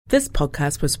This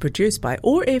podcast was produced by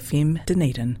ORFM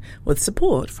Dunedin with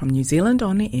support from New Zealand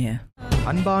On Air.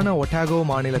 அன்பான ஒட்டாகோ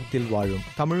மாநிலத்தில் வாழும்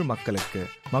தமிழ் மக்களுக்கு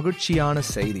மகிழ்ச்சியான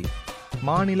செய்தி.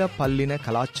 மாநில பல்லின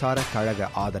கலாச்சார கழக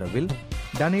ஆதரவில்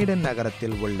டனேடன்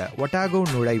நகரத்தில் உள்ள ஒட்டாகோ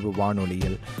நுழைவு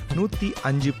வானொலியில்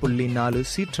 105.4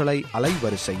 சீற்றலை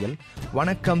அலைவரிசையில்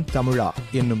வணக்கம் தமிழா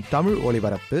என்னும் தமிழ்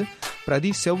ஒலிபரப்பு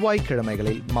பிரதி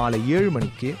செவ்வாய்க்கிழமைகளில் மாலை 7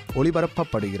 மணிக்கு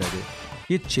ஒலிபரப்பப்படுகிறது.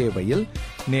 இச்சேவையில்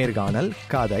நேர்காணல்,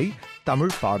 கதை,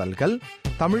 தமிழ் பாடல்கள்,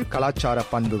 தமிழ் கலாச்சார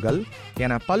பண்புகள்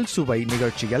என பல்சுவை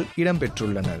நிகழ்ச்சிகள்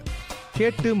இடம்பெற்றுள்ளன.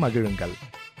 கேட்டு மகிழுங்கள்.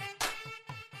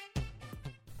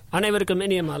 அனைவருக்கும்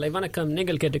இனிய மாலை வணக்கம்.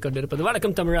 நீங்கள் கேட்டுக்கொண்டிருப்பது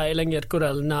வணக்கம் தமிழா இளைஞர்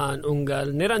குரல். நான்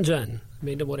உங்கள் நிரஞ்சன்.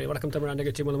 மீண்டும் ஒரு வணக்கம் தமிழா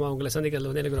நிகழ்ச்சி மூலமாக உங்களை சந்திக்கிறது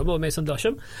வந்து எனக்கு ரொம்பவுமே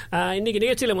சந்தோஷம். இன்னைக்கு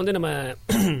நிகழ்ச்சியில் வந்து நம்ம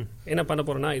என்ன பண்ண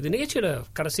போறோம்னா, இது நிகழ்ச்சியோட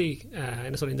கடைசி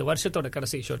இந்த வருஷத்தோட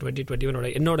கடைசி ஷோ, 2021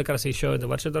 என்னோட கடைசி ஷோ, இந்த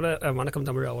வருஷத்தோட வணக்கம்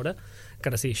தமிழாவோட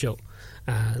கடைசி ஷோ.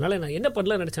 அதனால நான் என்ன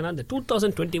பண்ணலாம் நினைச்சேன்னா, இந்த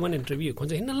 2021 இன்டர்வியூ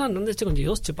கொஞ்சம் என்னெல்லாம் நடந்துச்சு கொஞ்சம்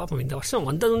யோசிச்சு பார்ப்போம். இந்த வருஷம்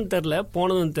வந்ததும் தெரில,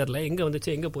 போனதும் தெரில, எங்கே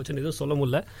வந்துச்சு எங்கே போச்சுன்னு எதுவும் சொல்ல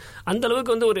முடியல. அந்த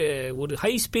அளவுக்கு வந்து ஒரு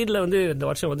ஹை ஸ்பீடில் வந்து இந்த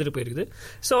வருஷம் வந்துட்டு போயிருக்குது.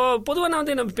 ஸோ பொதுவாக நான்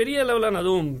வந்து நம்ம பெரிய லெவலில்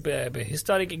அதுவும்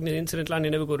ஹிஸ்டாரிக் இன்சிடென்ட்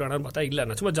நினைவுக்கு ஒரு ஆனால் பார்த்தா இல்லை.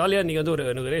 நான் சும்மா ஜாலியாக நீங்கள் வந்து ஒரு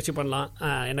நிகழ்ச்சி பண்ணலாம்.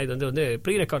 ஏன்னா இது வந்து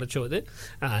ப்ரீ ரெக்கார்ட் ஷோ, இது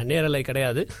நேரலை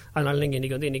கிடையாது. அதனால் நீங்கள்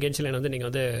இன்றைக்கி வந்து நிகழ்ச்சியில் வந்து நீங்கள்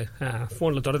வந்து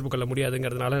ஃபோனில் தொடர்பு கொள்ள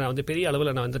முடியாதுங்கிறதுனால நான் வந்து பெரிய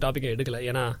அளவில் நான் வந்து டாப்பிக்கை எடுக்கலை.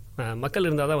 ஏன்னா மக்கள்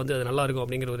இருந்தால் தான் வந்து அது நல்லாயிருக்கும்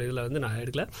அப்படிங்கிற ஒரு இதில் வந்து நான்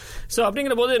எடுக்கல. ஸோ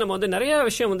அப்படிங்கிற போது நம்ம வந்து நிறையா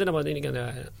விஷயம் வந்து நம்ம வந்து இன்றைக்கி அந்த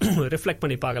ரிஃப்ளெக்ட்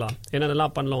பண்ணி பார்க்கலாம்.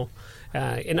 என்னென்னலாம் பண்ணலாம்,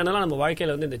 என்னென்னலாம் நம்ம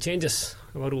வாழ்க்கையில் வந்து இந்த சேஞ்சஸ்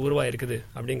உருவாயிருக்குது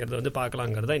அப்படிங்கிறத வந்து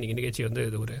பார்க்கலாங்கிறதா இன்றைக்கி நிகழ்ச்சி வந்து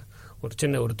இது ஒரு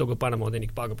சின்ன ஒரு தொகுப்பாக நம்ம வந்து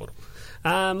இன்றைக்கி பார்க்க போகிறோம்.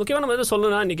 முக்கியமாக நம்ம வந்து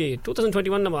சொல்லணும்னா, இன்றைக்கி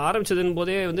 2021 நம்ம ஆரம்பிச்சதுன்னு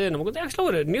போதே வந்து நமக்கு வந்து ஆக்சுவலாக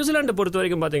ஒரு நியூசிலாண்டை பொறுத்த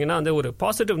வரைக்கும் பார்த்தீங்கன்னா வந்து ஒரு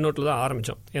பாசிட்டிவ் நோட்டில் தான்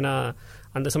ஆரம்பித்தோம். ஏன்னா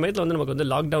அந்த சமயத்தில் வந்து நமக்கு வந்து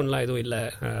லாக்டவுன்லாம் எதுவும் இல்லை.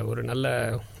 ஒரு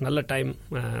நல்ல டைம்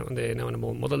வந்து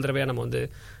நம்ம முதல் தடவையாக நம்ம வந்து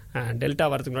டெல்டா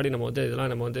வரதுக்கு முன்னாடி நம்ம வந்து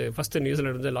இதெல்லாம் நம்ம வந்து ஃபஸ்ட்டு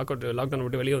நியூசிலாண்டு வந்து லாக்டவுன்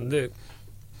விட்டு வெளியே வந்து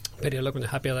பெரிய எல்லாம்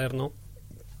கொஞ்சம் ஹாப்பியாக தான் இருந்தோம்.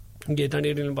 இங்கே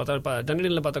தண்ணீரில்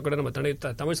பார்த்தா கூட நம்ம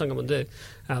தமிழ் சங்கம் வந்து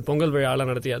பொங்கல் விழாலாம்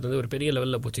நடத்தி அது வந்து ஒரு பெரிய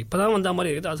லெவலில் போச்சு. இப்போ தான் வந்த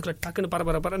மாதிரி இருக்குது. அதுக்குள்ள டக்குன்னு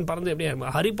பரபரன்னு பறந்து எப்படியே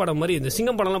ஹரிப்படம் மாதிரி இந்த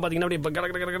சிங்கம் படம்லாம் பார்த்தீங்கன்னா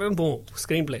அப்படியே கடன்னு போகும்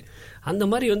ஸ்க்ரீன் பிளே. அந்த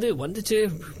மாதிரி வந்து வந்துச்சு.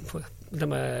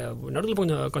 நம்ம நடுவில்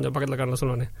கொஞ்சம் பக்கத்தில் காரணம்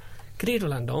சொல்லுவானே, கிரிக்கெட்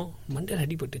விளாண்டோம், மண்டையில்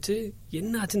அடிபட்டுச்சு,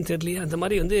 என்ன ஆச்சுன்னு தெரியலையே. அந்த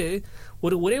மாதிரி வந்து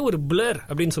ஒரே ஒரு பிளர்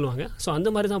அப்படின்னு சொல்லுவாங்க. ஸோ அந்த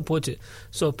மாதிரி தான் போச்சு.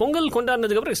 ஸோ பொங்கல்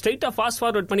கொண்டாடினதுக்கப்புறம் ஸ்ட்ரைட்டாக ஃபாஸ்ட்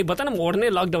ஃபார்வர்ட் பண்ணி பார்த்தா நம்ம உடனே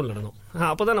லாக்டவுனில் இருந்தோம்.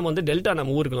 அப்போ தான் நம்ம வந்து டெல்டா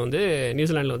நம்ம ஊருக்கு வந்து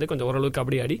நியூசிலாண்டில் வந்து கொஞ்சம் ஓரளவுக்கு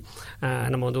கபடி ஆடி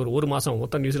நம்ம வந்து ஒரு மாதம்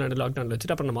மொத்தம் நியூசிலாண்டு லாக்டவுனில்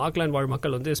வச்சுட்டு அப்புறம் நம்ம ஆக்லாந்து வாழ்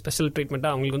மக்கள் வந்து ஸ்பெஷல்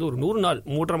ட்ரீட்மெண்ட்டாக அவங்களுக்கு வந்து ஒரு 100 நாள்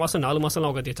 3.5 மாதம் 4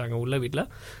 மாதம்லாம் உட்காந்து வச்சாங்க உள்ள வீட்டில்.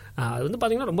 அது வந்து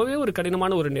பார்த்திங்கன்னா ரொம்பவே ஒரு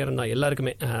கடினமான ஒரு நேரம் தான்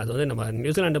எல்லாருக்குமே. அது வந்து நம்ம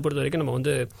நியூசிலாண்டை பொறுத்த வரைக்கும் நம்ம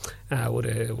வந்து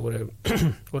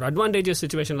ஒரு அட்வான்டேஜஸ்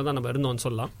சுச்சுவேஷனில் தான் நம்ம இருந்தோம்னு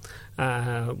சொல்லலாம்.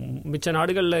 மிச்ச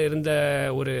நாடுகளில் இருந்த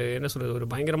ஒரு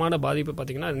பயங்கரமான பாதிப்பு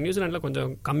பார்த்திங்கன்னா நியூசிலாண்டில் கொஞ்சம்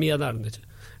கம்மியாக தான் இருந்துச்சு.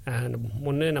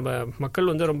 ஒன்று நம்ம மக்கள்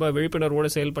வந்து ரொம்ப விழிப்புணர்வோடு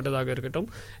செயல்பட்டதாக இருக்கட்டும்,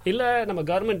 இல்லை நம்ம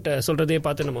கவர்மெண்ட் சொல்கிறதே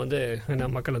பார்த்து நம்ம வந்து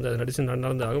மக்கள் வந்து நடிச்சு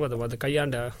நடந்தாகும். அதை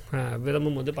கையாண்ட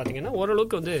விதமும் வந்து பார்த்திங்கன்னா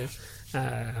ஓரளவுக்கு வந்து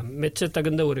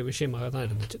மெச்சத்தகுந்த ஒரு விஷயமாக தான்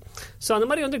இருந்துச்சு. ஸோ அந்த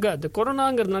மாதிரி வந்து இந்த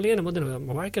கொரோனாங்கிறதுனாலேயே நம்ம வந்து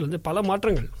நம்ம வாழ்க்கையில் வந்து பல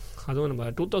மாற்றங்கள், அதுவும் நம்ம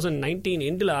 2019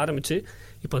 எண்டில் ஆரம்பித்து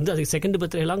இப்போ வந்து அதுக்கு செகண்ட்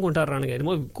பர்த்டே எல்லாம் கொண்டாடுறானுங்க.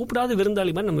 என்னமோ கூப்பிடாத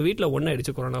விருந்தாளி மாதிரி நம்ம வீட்டில் ஒன்றா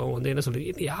அடிச்சு கொரோனாவும் வந்து என்ன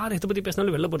சொல்லுது, யார் எதை பற்றி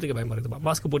பேசினாலும் வெளில போகிறதுக்கு பயமாக இருக்குதுப்பா,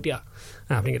 மாஸ்க் போட்டியா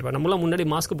அப்படிங்கிறப்ப. நம்மளாம் முன்னாடி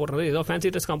மாஸ்க் போடுறது ஏதோ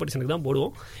ஃபேன்சி ட்ரெஸ் காம்படிஷனுக்கு தான்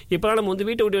போடுவோம். இப்போலாம் நம்ம வந்து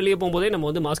வீட்டை விட்டு வெளியே போகும்போதே நம்ம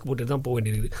வந்து மாஸ்க் போட்டுட்டு தான் போக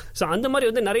வேண்டியது. ஸோ அந்த மாதிரி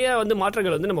வந்து நிறையா வந்து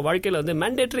மாற்றங்கள் வந்து நம்ம வாழ்க்கையில் வந்து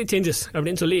மேண்டேட்டரி சேஞ்சஸ்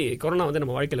அப்படின்னு சொல்லி கொரோனா வந்து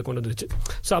நம்ம வாழ்க்கையில் கொண்டு வந்துருச்சு.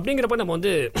 ஸோ அப்படிங்கிறப்ப நம்ம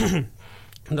வந்து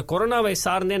இந்த கொரோனாவை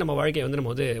சார்ந்தே நம்ம வாழ்க்கையை வந்து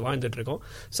நம்ம வந்து வாழ்ந்துட்டு இருக்கோம்.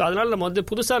 ஸோ அதனால் நம்ம வந்து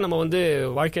புதுசாக நம்ம வந்து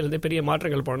வாழ்க்கையில் வந்து பெரிய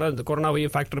மாற்றங்கள் போனால் இந்த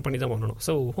கொரோனாவையும் ஃபேக்டர் பண்ணி தான் பண்ணணும்.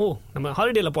 ஸோ நம்ம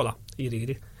ஹாலிடேயில் போகலாம்,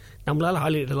 இது நம்மளால்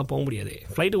ஹாலிடேலாம் போக முடியாது,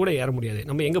 ஃப்ளைட்டு கூட ஏற முடியாது,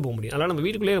 நம்ம எங்கே போக முடியும், அதனால் நம்ம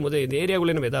வீட்டுக்குள்ளேயே நம்ம இந்த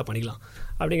ஏரியாவுக்குள்ளே நம்ம எதாவது பண்ணிக்கலாம்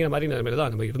அப்படிங்கிற மாதிரி நிலைமையில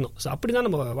தான் நம்ம இருந்தோம். ஸோ அப்படி தான்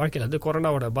நம்ம வாழ்க்கையில் வந்து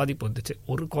கொரோனாவோட பாதிப்பு வந்துச்சு.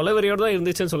 ஒரு கொலவெறியோடு தான்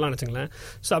இருந்துச்சுன்னு சொல்லலாம் நினச்சிங்களேன்.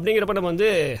 ஸோ அப்படிங்கிறப்ப நம்ம வந்து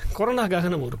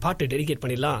கொரோனாக்காக நம்ம ஒரு பாட்டு டெடிகேட்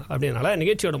பண்ணிடலாம் அப்படின்னால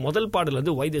நிகழ்ச்சியோட முதல் பாடல்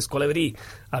வந்து வை திஸ் கொலவெறி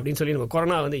அப்படின்னு சொல்லி நம்ம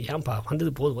கொரோனா வந்து ஏன்பா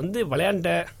வந்தது போது வந்து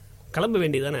விளையாண்ட கிளம்ப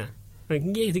வேண்டியதானே,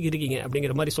 இங்கே இதுக்கு இருக்கீங்க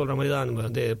அப்படிங்கிற மாதிரி சொல்கிற மாதிரி தான் நம்ம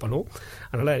வந்து பண்ணுவோம்.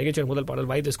 அதனால் நிகழ்ச்சியோட முதல் பாடல்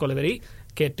வை திஸ் கொலவெறி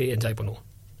கேட்டு என்ஜாய் பண்ணுவோம்.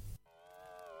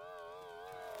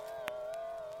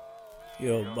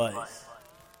 Yo boys,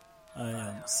 I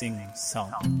am singing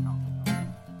song,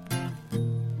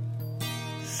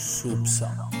 soup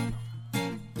song,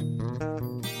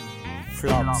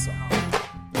 flop song.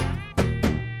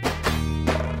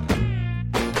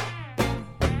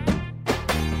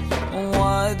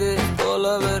 Why this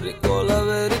colaveri,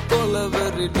 colaveri,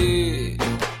 colaveri day?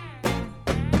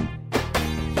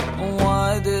 Why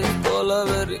this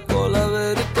colaveri,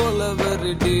 colaveri,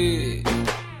 colaveri day?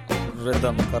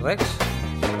 Rhythm correct?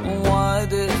 Why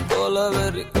this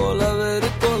colaveri, colaveri,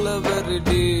 colaveri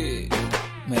D?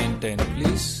 Maintain,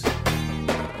 please.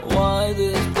 Why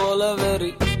this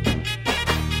colaveri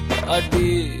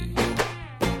adi?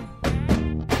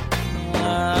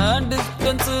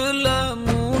 Distance la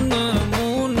moon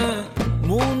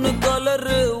color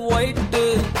white,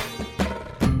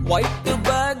 white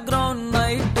background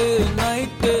night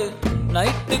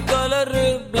color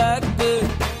black.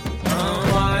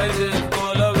 Why this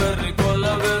colaveri,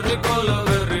 colaveri,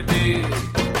 colaveri D?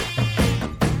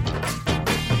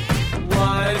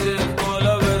 Why this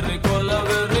colaveri,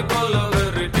 colaveri,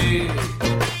 colaveri D?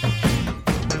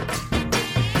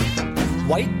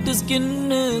 White skin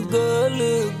girl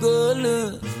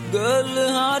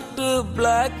heart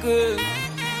black.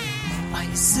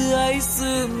 Ice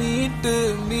meet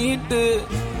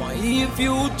my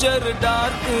future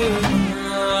dark.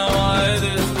 Why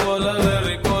this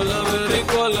colaveri, colaveri,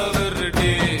 colaveri D?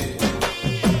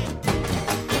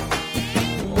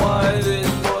 Why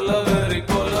this colaveri,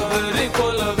 colaveri,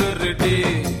 colaveri D?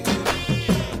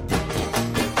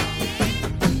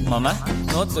 மாமா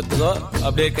notes எடுத்துக்கோ,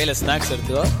 அப்படியே கையில snacks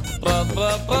எடுத்துக்கோ.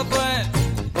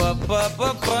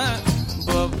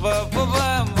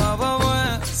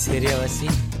 சரியா வாசி?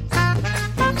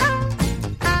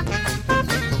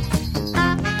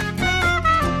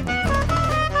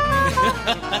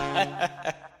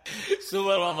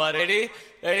 Super மாமா. Ready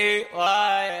ready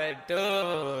 1 2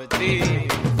 3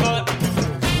 4.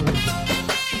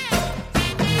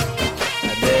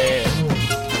 அதே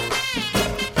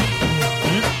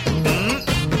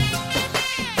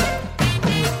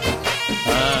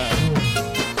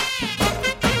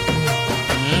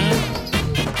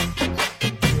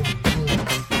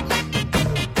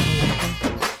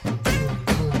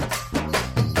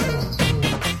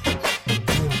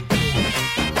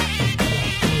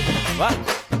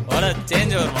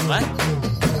change வரும் மாமா.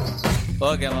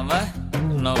 ஓகே மாமா,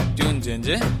 நோ டியூன்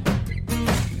சேஞ்ச்.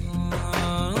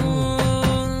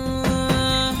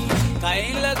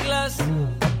 கையில கிளாஸ்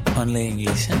ஒன்லி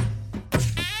இங்கிலீஷ்.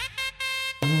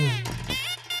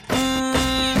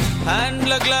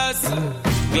 ஹேண்ட்ல கிளாஸ்,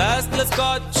 கிளாஸ்ல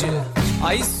ஸ்காட்ச்,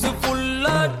 ஐஸ்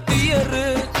ஃபுல்லா dear.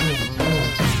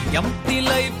 Empty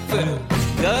life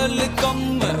girl come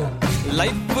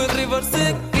life reverse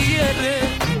gear.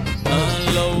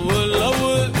 Love, love,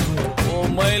 oh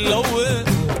my love,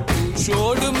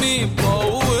 showed me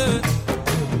power.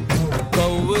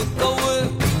 Cow, cow,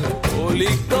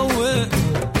 holy cow,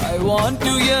 I want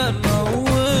you here now.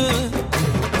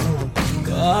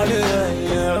 God, I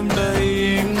am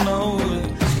dying now.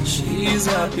 She's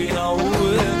happy now.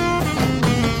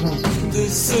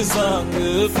 This is song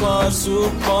for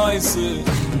soup boys.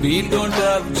 We don't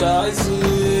have choice.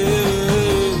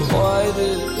 Why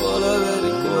this colaveri,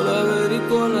 colaveri,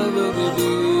 colaveri D?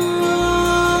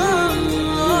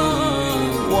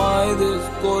 Why this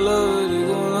colaveri,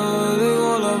 colaveri,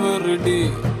 colaveri D?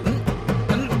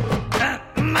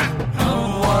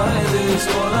 Why this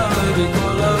colaveri,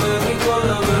 colaveri,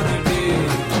 colaveri D?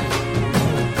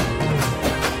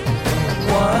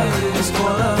 Why this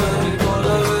colaveri,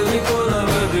 colaveri,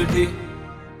 colaveri D?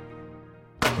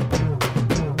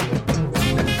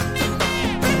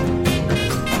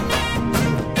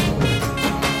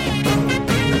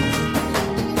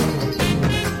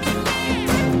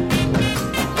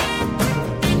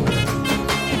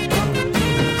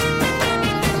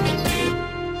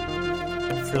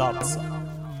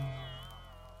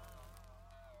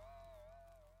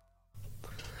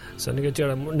 So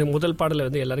நிகழ்ச்சியோட முதல் பாடலை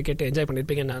வந்து எல்லாரும் கேட்டு enjoy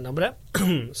பண்ணியிருப்பீங்க நான் நம்புகிறேன்.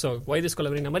 So வைத்திஸ்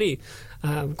Kolaveri மாதிரி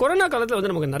கொரோனா காலத்தில்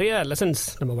வந்து நமக்கு நிறைய லெசன்ஸ்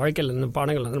நம்ம வாழ்க்கையில் இந்த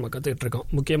பாடங்கள் வந்து நம்ம கற்றுக்கிட்டு இருக்கோம்.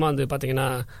 முக்கியமாக வந்து பார்த்திங்கன்னா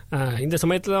இந்த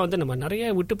சமயத்தில் வந்து நம்ம நிறைய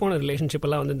விட்டு போன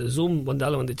ரிலேஷன்ஷிப்பெல்லாம் வந்து இந்த ஜூம்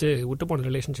வந்தாலும் வந்துச்சு. விட்டு போன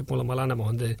ரிலேஷன்ஷிப் மூலமெல்லாம் நம்ம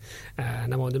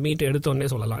வந்து மீட் எடுத்தோன்னே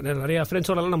சொல்லலாம். நிறைய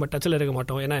ஃப்ரெண்ட்ஸோடலாம் நம்ம டச்சில் இருக்க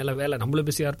மாட்டோம். ஏன்னா எல்லாம் வேலை, நம்மளும்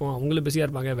பிஸியாக இருப்போம், அவங்களும் பிஸியாக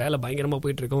இருப்பாங்க, வேலை பயங்கரமாக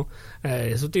போயிட்டுருக்கோம்.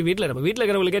 சுற்றி நம்ம வீட்டில்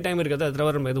இருக்கிறவங்களுக்கே டைம் இருக்காது. அது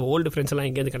தவிர நம்ம ஓல்டு ஃப்ரெண்ட்ஸ்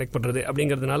எல்லாம் இங்கேருந்து கனெக்ட் பண்ணுறது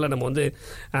அப்படிங்கிறதுனால நம்ம வந்து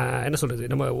என்ன சொல்கிறது,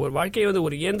 நம்ம ஒரு வாழ்க்கையை வந்து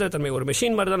ஒரு இயந்திரத்தன்மை, ஒரு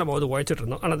மெஷின் மாதிரி தான் நம்ம வந்து உழைச்சிட்டு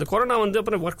இருந்தோம். ஆனால் அந்த கொரோனா வந்து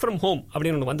அப்புறம் ஒர்க் ஃப்ரம் ஹோம்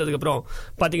அப்படின்னு ஒன்று வந்ததுக்கப்புறம்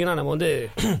பார்த்தீங்கன்னா நம்ம வந்து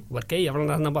ஒர்க்கே எவ்வளோ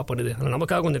நேரம் தான்ப்பா பண்ணுது, ஆனால்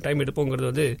நமக்காக கொஞ்சம் டைம் எடுப்போங்கிறது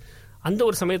வந்து அந்த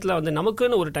ஒரு சமயத்தில் வந்து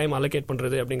நமக்குன்னு ஒரு டைம் அலோகேட்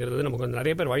பண்ணுறது அப்படிங்கிறது நமக்கு வந்து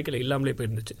நிறைய பேர் வாழ்க்கையில் இல்லாமலே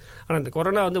போயிருந்துச்சு. ஆனால் இந்த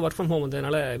கொரோனா வந்து ஒர்க் ஃப்ரம் ஹோம்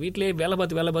வந்ததுனால வீட்டிலேயே வேலை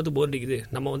பார்த்து போர் அடிக்குது,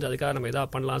 நம்ம வந்து அதுக்காக நம்ம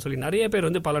எதாவது பண்ணலாம்னு சொல்லி நிறைய பேர்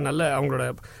வந்து பல நல்ல அவங்களோட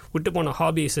விட்டு போன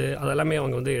ஹாபீஸு அதெல்லாமே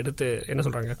அவங்க வந்து எடுத்து என்ன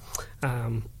சொல்கிறாங்க,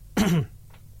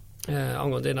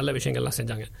 அவங்க வந்து நல்ல விஷயங்கள்லாம்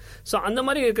செஞ்சாங்க. ஸோ அந்த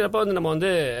மாதிரி இருக்கிறப்ப வந்து நம்ம வந்து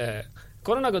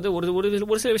கொரோனாக்கு வந்து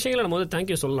ஒரு சில விஷயங்களை நம்ம வந்து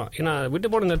தேங்க்யூ சொல்லலாம். ஏன்னா விட்டு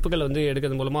போன நட்புகள் வந்து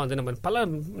எடுக்கிறது மூலமாக வந்து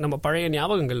நம்ம பழைய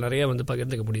ஞாபகங்கள் நிறைய வந்து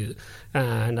பகிர்ந்துக்க முடியுது.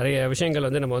 நிறைய விஷயங்கள்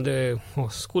வந்து நம்ம வந்து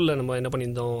ஸ்கூலில் நம்ம என்ன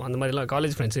பண்ணியிருந்தோம், அந்த மாதிரிலாம்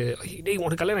காலேஜ் ஃப்ரெண்ட்ஸு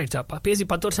உனக்கு கல்யாணம் ஆகிடுச்சாப்பா, பேசி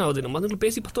 10 வருஷம் ஆகுது, நம்ம வந்து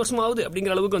பேசி 10 வருஷம் ஆகுது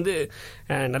அப்படிங்கிற அளவுக்கு வந்து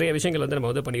நிறைய விஷயங்கள் வந்து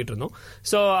நம்ம வந்து பண்ணிகிட்டு இருந்தோம்.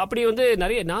 ஸோ அப்படி வந்து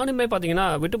நானுமே பார்த்தீங்கன்னா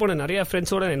விட்டு போன நிறைய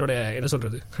ஃப்ரெண்ட்ஸோட என்னோட என்ன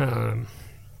சொல்கிறது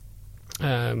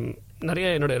நிறைய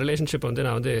என்னோடய ரிலேஷன்ஷிப் வந்து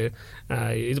நான் வந்து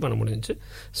இது பண்ண முடிஞ்சிச்சு.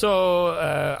 ஸோ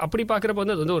அப்படி பார்க்குறப்ப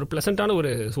வந்து அது வந்து ஒரு ப்ளசண்ட்டான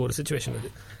ஒரு சுச்சுவேஷன் அது.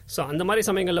 ஸோ அந்த மாதிரி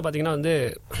சமயங்களில் பார்த்திங்கன்னா வந்து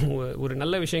ஒரு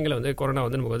நல்ல விஷயங்களை வந்து கொரோனா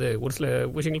வந்து நமக்கு வந்து ஒரு சில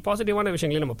விஷயங்கள் பாசிட்டிவான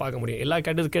விஷயங்களையும் நம்ம பார்க்க முடியும். எல்லா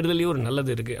கெடுதலையும் ஒரு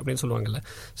நல்லது இருக்குது அப்படின்னு சொல்லுவாங்கல்ல.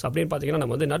 ஸோ அப்படின்னு பார்த்தீங்கன்னா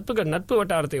நம்ம வந்து நட்பு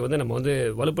வட்டாரத்தை வந்து நம்ம வந்து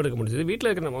வலுப்படுத்த முடிஞ்சது.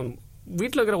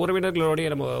 வீட்டில் இருக்கிற உறவினர்களோடைய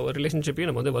நம்ம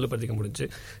ரிலேஷன்ஷிப்பையும் நம்ம வந்து வலுப்படுத்திக்க முடிஞ்சு.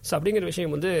 ஸோ அப்படிங்கிற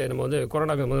விஷயம் வந்து நம்ம வந்து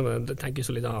கொரோனாவுக்கு வந்து தேங்க்யூ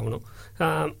சொல்லி தான் ஆகணும்.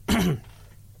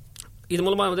 இது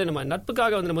மூலமாக வந்து நம்ம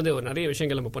நட்புக்காக வந்து நம்ம வந்து ஒரு நிறைய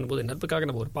விஷயங்கள் நம்ம பண்ணும்போது நட்புக்காக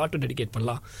நம்ம ஒரு பாட்டு டெடிகேட்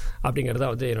பண்ணலாம் அப்படிங்கிறதா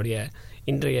வந்து என்னுடைய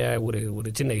இன்றைய ஒரு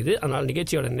சின்ன இது. அதனால்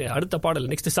நிகழ்ச்சியோட அடுத்த பாடல்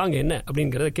நெக்ஸ்ட் சாங் என்ன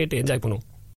அப்படிங்கிறத கேட்டு என்ஜாய் பண்ணுவோம்.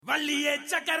 வள்ளியே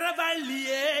சக்கர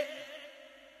வள்ளியே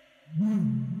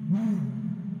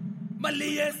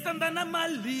மல்லியே சந்தன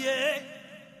மல்லியே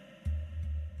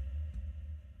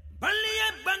வள்ளியே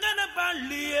பங்கன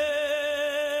பள்ளியே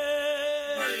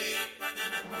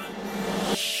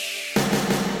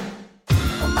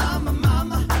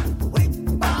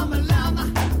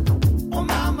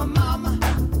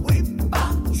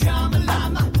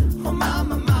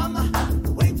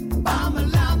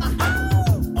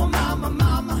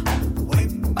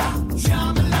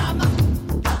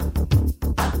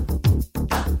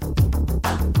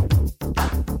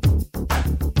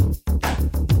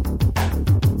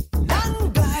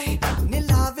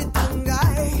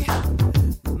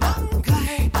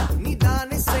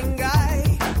Sing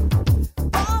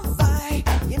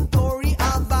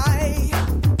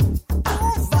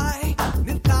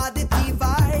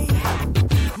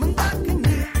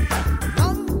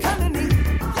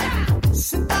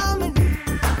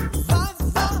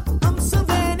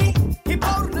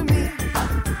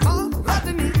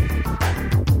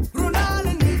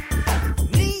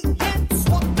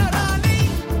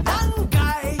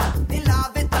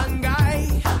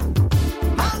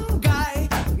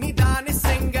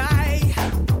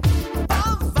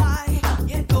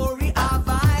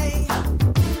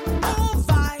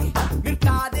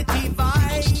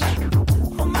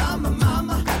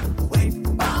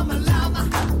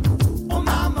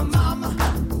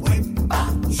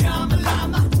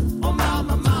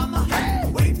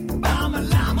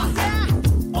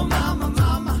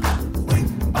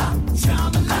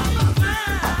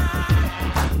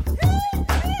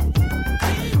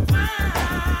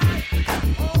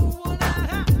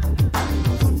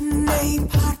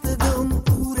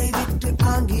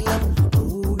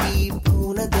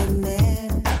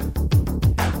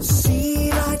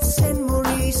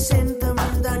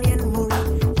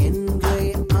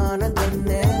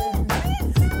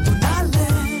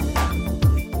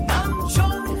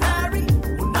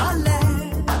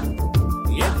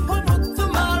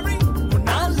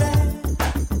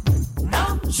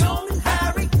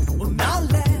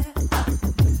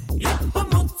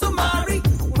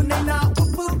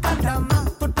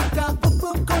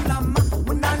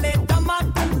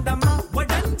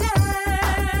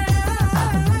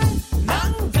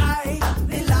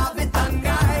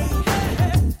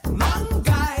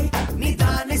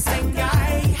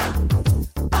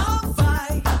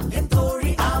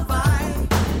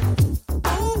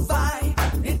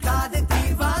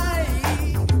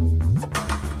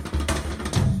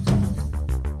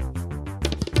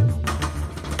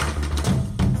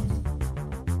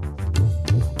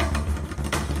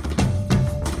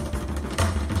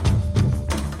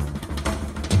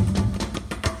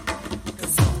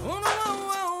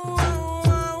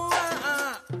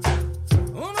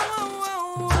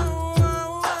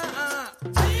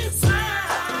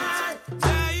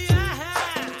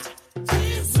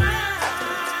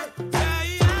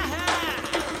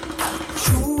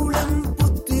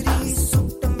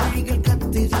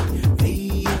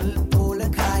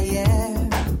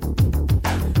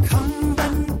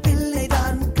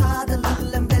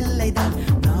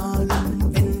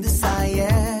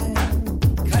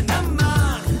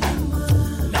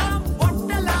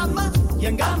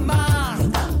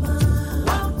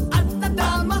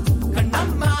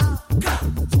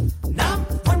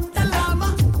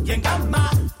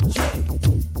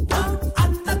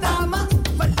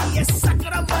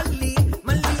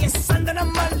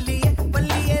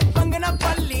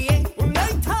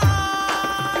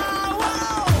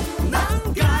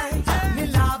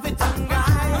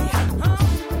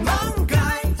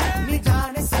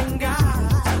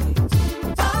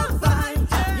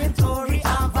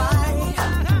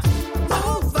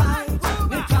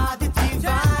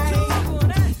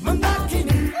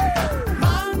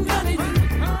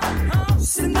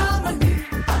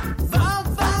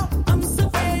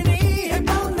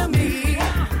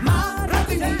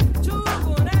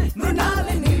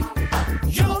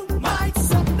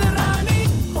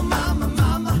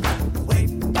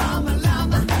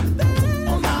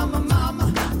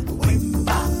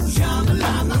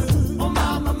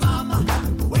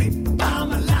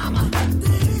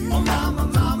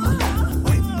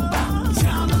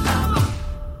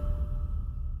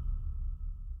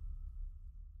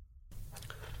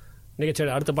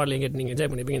நிகழ்ச்சியோட அடுத்த பாடல் எங்கே நீங்கள்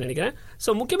என்ஜாய் பண்ணிப்பீங்கன்னு நினைக்கிறேன்.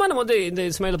 ஸோ முக்கியமாக நம்ம வந்து இந்த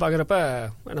சமயத்தில் பார்க்குறப்ப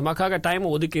நமக்காக டைம்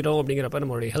ஒதுக்கிறோம் அப்படிங்கிறப்ப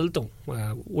நம்மளுடைய ஹெல்த்தும்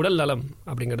உடல் நலம்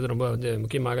அப்படிங்கிறது ரொம்ப வந்து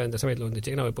முக்கியமாக இந்த சமயத்தில்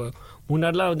வந்துச்சு. ஏன்னா இப்போ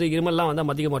முன்னாடிலாம் வந்து இருமல்லாம் வந்தால்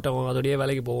மதிக்க மாட்டோம், அதோடைய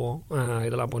வேலைக்கு போவோம்,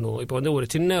 இதெல்லாம் பண்ணுவோம். இப்போ வந்து ஒரு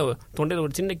சின்ன தொண்டையில்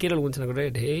ஒரு சின்ன கீரல் வந்துச்சுன்னா கூட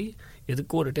டேய்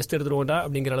எதுக்கும் ஒரு டெஸ்ட் எடுத்துருவோண்டா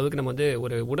அப்படிங்கிற அளவுக்கு நம்ம வந்து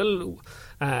ஒரு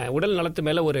உடல் நலத்து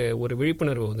மேலே ஒரு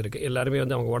விழிப்புணர்வு வந்திருக்கு. எல்லாருமே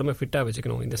வந்து அவங்க உடம்பை ஃபிட்டாக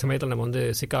வச்சுக்கணும், இந்த சமயத்தில் நம்ம வந்து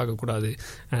சிக்காகக்கூடாது,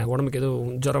 உடம்புக்கு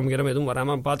எதுவும் ஜுரம் எதுவும்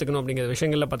வராமல் பார்த்துக்கணும் அப்படிங்கிற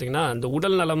விஷயங்களில் பார்த்தீங்கன்னா அந்த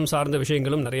உடல் நலம் சார்ந்த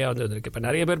விஷயங்களும் நிறையா வந்து இருக்குது. இப்போ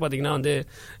நிறைய பேர் பார்த்தீங்கன்னா வந்து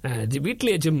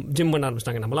வீட்டிலேயே ஜிம் பண்ண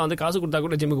ஆரம்பிச்சிட்டாங்க. நம்மளாம் வந்து காசு கொடுத்தா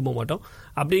கூட ஜிம்முக்கு போக மாட்டோம்.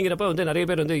 அப்படிங்கிறப்ப வந்து நிறைய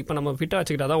பேர் வந்து இப்போ நம்ம ஃபிட்டாக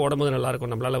வச்சுக்கிட்டா தான் உடம்பு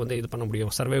நல்லாயிருக்கும், நம்மளால் வந்து இது பண்ண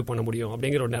முடியும், சர்வைவ் பண்ண முடியும்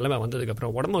அப்படிங்கிற ஒரு நிலைமை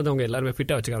வந்ததுக்கப்புறம் உடம்பு வந்து அவங்க எல்லாருமே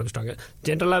ஃபிட்டாக வச்சுக்க ஆரம்பிச்சிட்டாங்க.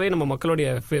 ஜென்ரலாகவே நம்ம மக்களுடைய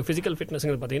ஃபிசிக்கல்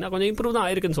ஃபிட்னஸ்ங்கிறது பார்த்தீங்கன்னா கொஞ்சம் இம்ப்ரூவ் தான்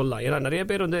ஆயிருக்குன்னு சொல்லலாம். ஏன்னா நிறைய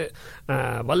பேர் வந்து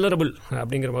வல்னரபிள்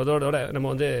அப்படிங்கிற போதோட நம்ம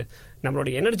வந்து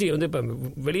நம்மளுடைய எனர்ஜி வந்து இப்போ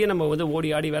வெளியே நம்ம வந்து ஓடி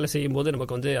ஆடி வேலை செய்யும் போது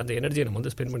நமக்கு வந்து அந்த எனர்ஜியை நம்ம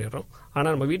வந்து ஸ்பெண்ட் பண்ணிடுறோம்.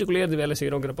 ஆனால் நம்ம வீட்டுக்குள்ளேயே இருந்து வேலை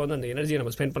செய்கிறோங்கிறப்ப வந்து அந்த எனர்ஜியை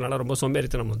நம்ம ஸ்பெண்ட் பண்ணாலும் ரொம்ப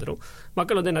சோம்பேறித்தனம் வந்துடும்.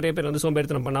 மக்கள் வந்து நிறைய பேர் வந்து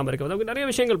சோம்பேறித்தனம் பண்ணாமல் இருக்க அவங்க நிறைய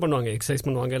விஷயங்கள் பண்ணுவாங்க, எக்ஸசைஸ்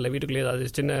பண்ணுவாங்க, இல்லை வீட்டுக்குள்ளேயே ஏதாவது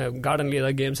சின்ன கார்டன்லேயே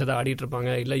ஏதாவது கேம்ஸ் ஏதாவது ஆடிட்டு இருப்பாங்க,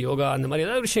 இல்லை யோகா அந்த மாதிரி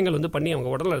ஏதாவது விஷயங்கள் வந்து பண்ணி அவங்க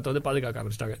உடல் நலத்தை வந்து பாதுகாக்க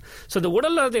ஆரம்பிச்சிட்டாங்க. ஸோ இந்த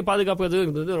உடல் நலத்தை பாதுகாப்பது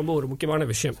ரொம்ப ஒரு முக்கியமான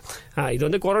விஷயம். இது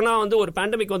வந்து கொரோனா வந்து ஒரு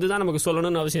பேண்டமிக் வந்து தான் நமக்கு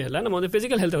சொல்லணும்னு அவசியம் இல்லை. நம்ம வந்து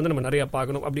ஃபிசிக்கல் ஹெல்த்தை வந்து நம்ம நிறையா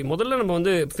பார்க்கணும். அப்படி முதல்ல நம்ம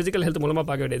வந்து ஃபிசிக்கல் ஹெல்த் மூலமாக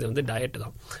பார்க்க வேண்டியது வந்து டயட்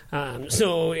தான். ஸோ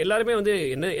எல்லாருமே வந்து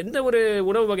எந்த ஒரு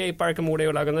உணவு வகை பழக்கம்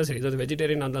உடையவளாக இருந்தாலும் சரி, அது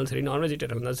வெஜிடேரியனாக இருந்தாலும் சரி, நான்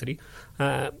வெஜிடேரியன் இருந்தாலும் சரி,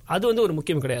 அது வந்து ஒரு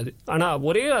முக்கியம் கிடையாது.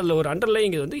 ஆனால் அதில் ஒரு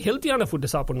அண்டர்லைங் வந்து ஹெல்த்தியான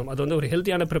ஃபுட்டு சாப்பிடணும். அது வந்து ஒரு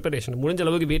ஹெல்த்தியான ப்ரிப்பரேஷன், முடிஞ்ச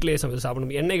அளவுக்கு வீட்டிலேயே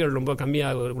சாப்பிடணும், எண்ணெய்கள் ரொம்ப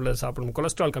கம்மியாக உள்ள சாப்பிடணும்,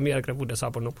 கொலஸ்ட்ரால் கம்மியாக இருக்கிற ஃபுட்டை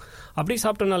சாப்பிடணும். அப்படி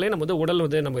சாப்பிட்டனாலே நம்ம வந்து உடல்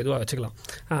வந்து நம்ம இதுவாக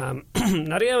வச்சுக்கலாம்.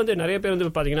 நிறைய பேர்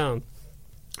வந்து பார்த்தீங்கன்னா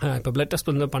இப்போ பிளட் டெஸ்ட்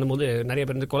வந்து பண்ணும்போது நிறைய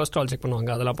பேர் வந்து கொலஸ்ட்ரால் செக் பண்ணுவாங்க,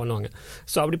 அதெல்லாம் பண்ணுவாங்க.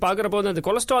 ஸோ அப்படி பார்க்குறப்போ வந்து அந்த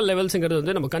கொலஸ்ட்ரால் லெவல்ஸுங்கிறது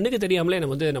வந்து நம்ம கண்ணுக்கு தெரியாமலே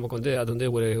நமக்கு வந்து அது வந்து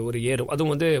ஒரு ஏறும்.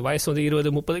 அதுவும் வந்து வயசு வந்து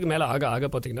 20-30க்கு மேலே ஆக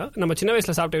பார்த்தீங்கன்னா நம்ம சின்ன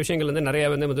வயசில் சாப்பிட்ட விஷயங்கள் வந்து நிறைய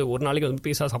வந்து ஒரு நாளைக்கு வந்து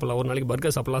பீஸா சாப்பிடலாம், ஒரு நாளைக்கு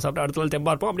பர்கர் சாப்பிடலாம், சாப்பிட்டு அடுத்த நாள்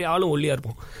தெம்பா இருப்போம், அப்படி ஆளும் ஒல்லியாக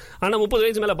இருப்போம். ஆனால் 30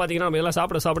 வயசு மேலே பார்த்தீங்கன்னா நம்ம எல்லாம்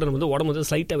சாப்பிட நம்ம வந்து உடம்பு வந்து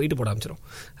ஸ்லைட்டாக வெயிட் போட ஆரம்பிச்சிடும்.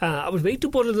 அப்படி வெயிட்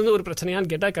போடுறது வந்து ஒரு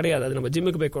பிரச்சனையான்னு கேட்டால் கிடையாது, அது நம்ம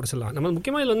ஜிம்முக்கு போய் குறைச்சிடலாம். நம்ம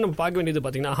முக்கியமாக இதில் வந்து நம்ம பார்க்க வேண்டியது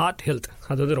பார்த்தீங்கன்னா ஹார்ட் ஹெல்த்,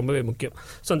 அது வந்து ரொம்பவே முக்கியம்.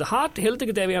 ஸோ அந்த ஹார்ட்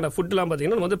ஹெல்த்துக்கு தேவையான ஃபுட்லாம்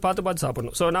பார்த்தீங்கன்னா நம்ம வந்து பார்த்து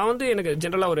சாப்பிடணும். ஸோ நான் வந்து எனக்கு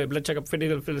ஜென்ரலாக ஒரு பிளட் செக்அப்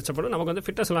செக்அப் நமக்கு வந்து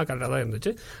ஃபிட்னஸ் எல்லாம் கரெக்டாக தான்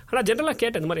இருந்துச்சு. ஆனால் ஜென்ரலாக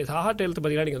கேட்டேன் இந்த மாதிரி ஹார்ட் ஹெல்த்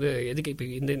பார்த்தீங்கன்னா நீங்கள் வந்து எதுக்கு இப்போ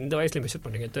இந்த வயசில் மெஷர்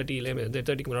பண்ணுறீங்க,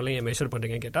 30க்கு முன்னாலே ஏன் மெஷர்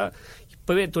பண்ணுறீங்கன்னு கேட்டால்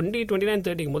இப்போவே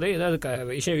 29-30 முதல்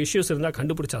ஏதாவது இஷ்யூஸ் இருந்தால்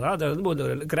கண்டுபிடிச்சாதான் அதை வந்து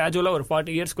ஒரு கிராஜுவலாக ஒரு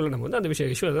 40 இயர்ஸ்க்குள்ளே நம்ம வந்து அந்த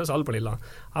இஷ்யூ எதாவது சால்வ் பண்ணிடலாம்.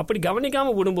 அப்படி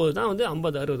கவனிக்காமல் விடும்போது தான் வந்து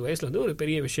 50-60 வயசில் வந்து ஒரு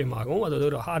பெரிய விஷயமாகும். அது வந்து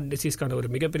ஒரு ஹார்ட் டிசீஸ்க்கான ஒரு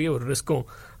மிகப்பெரிய ஒரு ரிஸ்க்கும்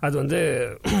அது வந்து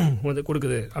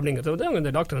கொடுக்குது அப்படிங்கிறது வந்து அவங்க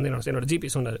இந்த டாக்டர் வந்து என்னோட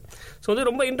ஜிபி சொன்னார். ஸோ வந்து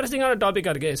ரொம்ப இன்ட்ரெஸ்டிங்கான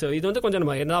டாபிக்காக இருக்கு. ஸோ இது வந்து கொஞ்சம்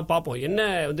நம்ம என்ன பார்ப்போம், என்ன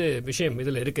வந்து விஷயம்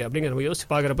இதில் இருக்குது அப்படிங்கிற நம்ம யோசிச்சு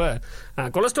பார்க்குறப்ப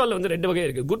கொலஸ்ட்ரால் வந்து 2 வகை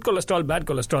இருக்குது, குட் கொலஸ்ட்ரால், பேட்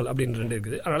கொலஸ்ட்ரால் அப்படின்னு 2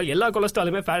 இருக்குது. அதனால் எல்லா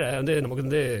கொலஸ்ட்ராலுமே வந்து நமக்கு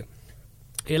வந்து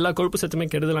எல்லா கொழுப்பு சத்துமே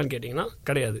கெடுதலான்னு கேட்டிங்கன்னா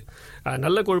கிடையாது.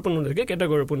 நல்ல கொழுப்புன்னு ஒன்று இருக்குது, கெட்ட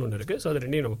கொழுப்புன்னு ஒன்று இருக்குது. ஸோ அது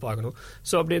ரெண்டையும் நம்ம பார்க்கணும்.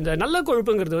 ஸோ அப்படி இந்த நல்ல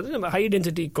கொழுப்புங்கிறது வந்து நம்ம ஹை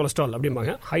டென்சிட்டி கொலஸ்ட்ரால்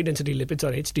அப்படிம்பாங்க, high density lipids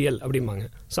R HDL அப்படிம்பாங்க.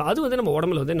 ஸோ அது வந்து நம்ம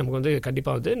உடம்புல வந்து நமக்கு வந்து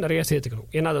கண்டிப்பாக வந்து நிறைய சேர்த்துக்கணும்,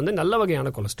 ஏன்னா அது வந்து நல்ல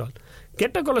வகையான கொலஸ்ட்ரால்.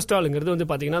 கெட்ட கொலஸ்ட்ராலுங்கிறது வந்து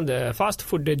பார்த்திங்கன்னா இந்த ஃபாஸ்ட்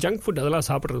ஃபுட்டு, ஜங்க் ஃபுட் அதெல்லாம்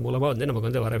சாப்பிட்றது மூலமாக வந்து நமக்கு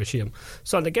வந்து வர விஷயம்.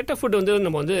 ஸோ அந்த கெட்ட ஃபுட் வந்து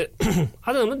நம்ம வந்து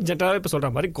அதை வந்து ஜென்ரலாக இப்போ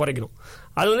சொல்கிற மாதிரி குறைக்கணும்.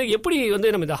 அது வந்து எப்படி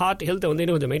வந்து நம்ம இந்த ஹார்ட் ஹெல்த்தை வந்து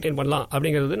இன்னும் கொஞ்சம் மெயின்டைன் பண்ணலாம்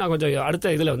அப்படிங்கிறது நான் கொஞ்சம்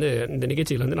அடுத்த இதில் வந்து இந்த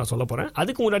நிகழ்ச்சியில் வந்து நான் சொல்ல போகிறேன்.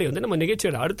 அதுக்கு முன்னாடி வந்து நம்ம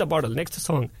நிகழ்ச்சியோட அடுத்த பாடல், நெக்ஸ்ட்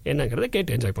சாங் என்னங்கிறத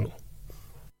கேட்டு என்ஜாய் பண்ணுவோம்.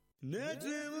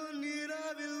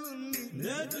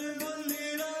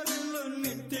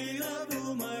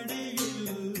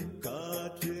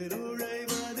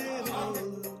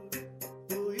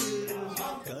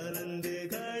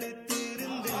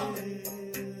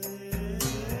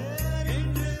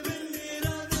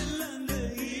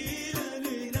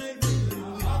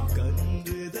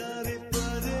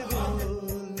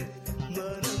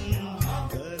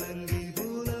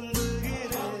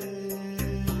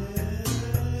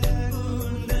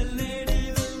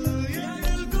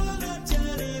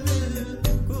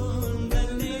 கொண்ட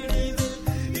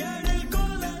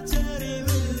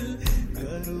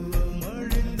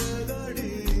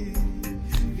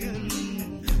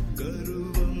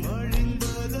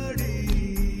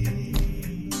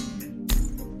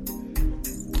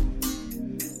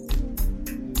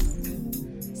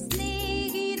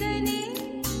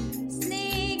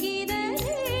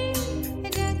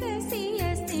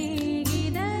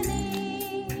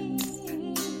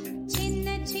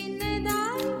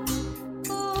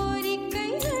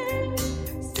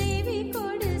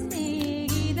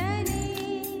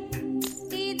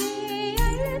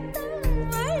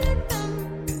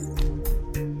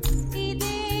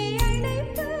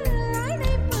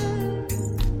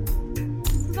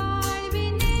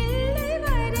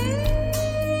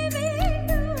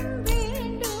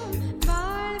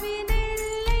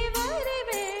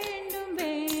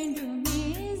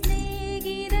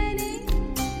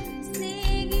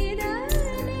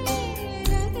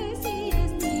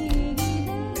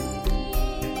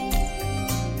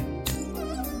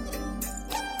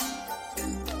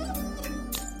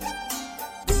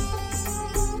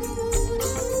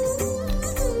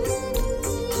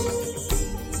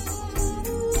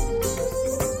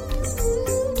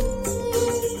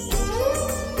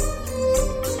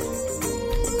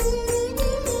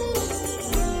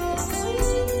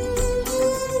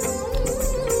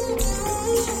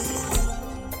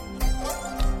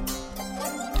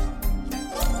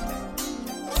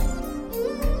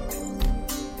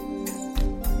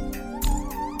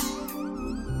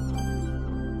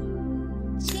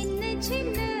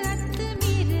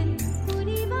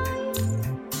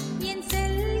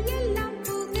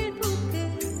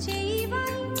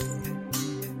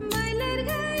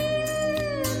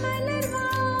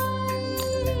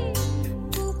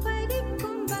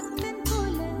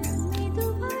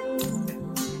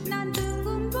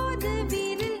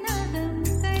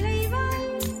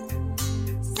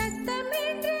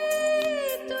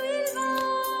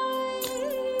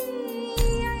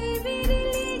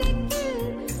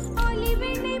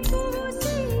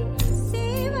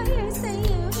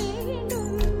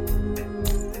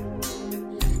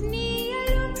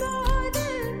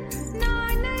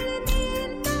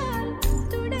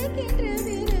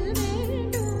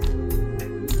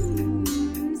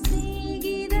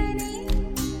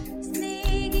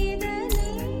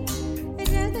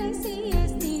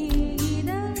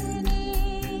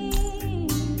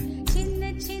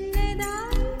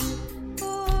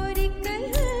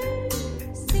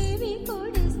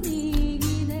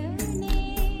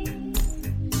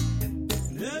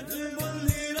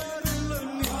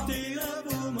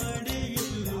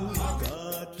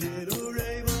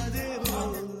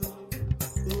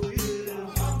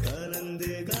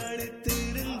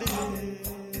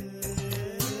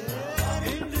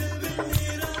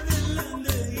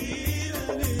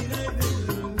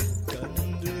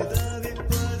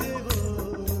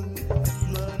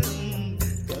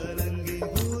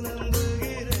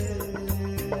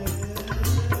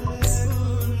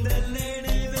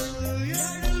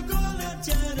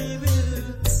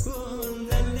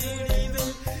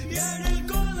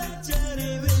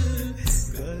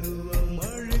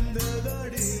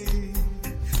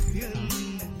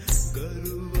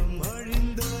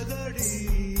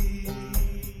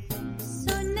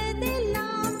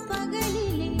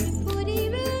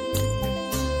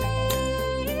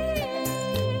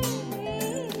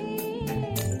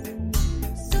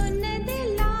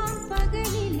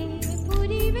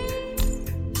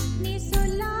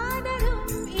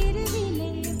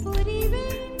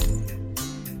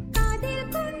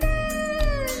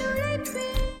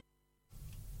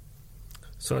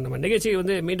ஸோ நம்ம நிகழ்ச்சியை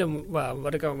வந்து மீண்டும்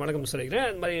வணக்கம் சொல்லிக்கிறேன்.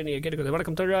 அது மாதிரி நீங்கள் கேட்டுக்கிறது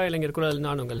வணக்கம் தொழிலா இளைஞர் குரல்,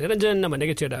 நான் உங்கள் நிரஞ்சன். நம்ம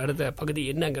நிகழ்ச்சியோட அடுத்த பகுதி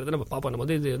என்னங்கிறத நம்ம பார்ப்போம். நம்ம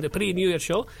வந்து இது வந்து ப்ரீ நியூ இயர்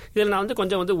ஷோ. இதில் நான் வந்து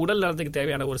கொஞ்சம் வந்து உடல் நலத்துக்கு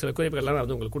தேவையான ஒரு சில குறிப்புகள்லாம் நான்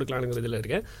வந்து உங்களுக்கு கொடுக்கலாங்கிற இதில்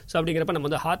இருக்கேன். ஸோ அப்படிங்கிறப்ப நம்ம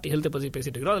வந்து ஹார்ட் ஹெல்த்தை பற்றி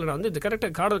பேசிட்டு இருக்கிறோம். அதில் நான் வந்து இது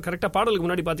கரெக்டாக பாடலுக்கு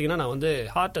முன்னாடி பார்த்தீங்கன்னா நான் வந்து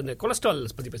ஹார்ட் அந்த கொலஸ்ட்ரால்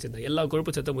பற்றி பேசியிருந்தேன். எல்லா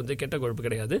கொழுப்பு சத்தும் வந்து கெட்ட கொழுப்பு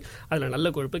கிடையாது, அதில்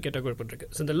நல்ல கொழுப்பு கெட்ட கொழுப்பு இருக்கு.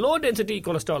 ஸோ இந்த low density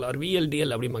cholesterol or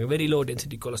VLDL அப்படிம்பாங்க, வெரி லோ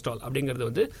டென்சிட்டி கொலஸ்ட்ரால் அப்படிங்கிறது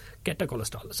வந்து கெட்ட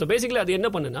கொலஸ்ட்ரால். ஸோ பேசிக்கலி அது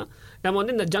என்ன பண்ணுன்னா, நம்ம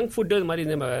வந்து இந்த ஜங்க் ஃபுட்டு இது மாதிரி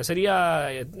நம்ம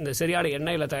சரியான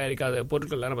எண்ணெயில் தயாரிக்காத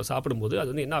பொருட்கள்லாம் நம்ம சாப்பிடும்போது அது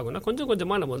வந்து என்ன ஆகும்னா கொஞ்சம்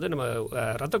கொஞ்சமாக நம்ம வந்து நம்ம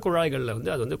ரத்த குழாய்களில்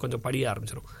வந்து அது வந்து கொஞ்சம் படிய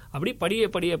ஆரம்பிச்சிடும். அப்படி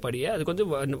படிய அது கொஞ்சம்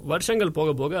வருஷங்கள் போக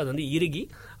போக அது வந்து இறுகி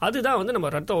அதுதான் வந்து நம்ம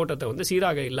ரத்த ஓட்டத்தை வந்து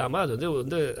சீராக இல்லாமல் அது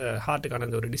வந்து ஹார்ட்டுக்கான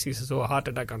ஒரு டிசீஸஸோ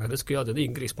ஹார்ட் அட்டாக்கான ரிஸ்க்கையோ அது வந்து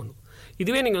இன்க்ரீஸ் பண்ணும்.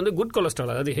 இதுவே நீங்கள் வந்து குட்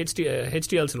கொலஸ்ட்ரால், அதாவது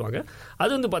HDL சொல்லுவாங்க,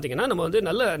 அது வந்து பார்த்தீங்கன்னா நம்ம வந்து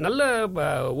நல்ல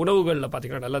உணவுகளில்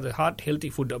பார்த்தீங்கன்னா நல்லது ஹார்ட்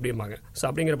ஹெல்த்தி ஃபுட் அப்படிம்பாங்க. ஸோ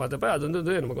அப்படிங்கிற பார்த்தப்ப அது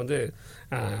வந்து நமக்கு வந்து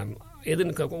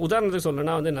எதுன்னு உதாரணத்துக்கு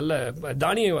சொல்லணும்னா வந்து நல்ல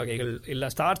தானிய வகைகள், இல்லை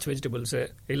ஸ்டார்ச் வெஜிடபிள்ஸு,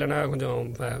 இல்லைனா கொஞ்சம்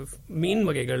மீன்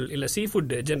வகைகள், இல்லை சீ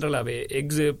ஃபுட்டு ஜென்ரலாகவே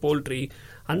எக்ஸு, போல்ட்ரி,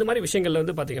 அந்த மாதிரி விஷயங்கள்ல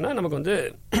வந்து பார்த்தீங்கன்னா நமக்கு வந்து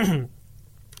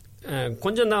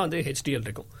கொஞ்சம் தான் வந்து HDL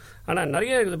இருக்கும். ஆனால்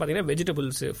நிறைய இது பார்த்தீங்கன்னா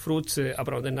வெஜிடபிள்ஸு, ஃப்ரூட்ஸு,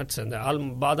 அப்புறம் வந்து நட்ஸ், அந்த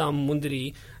பாதாம், முந்திரி,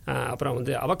 அப்புறம்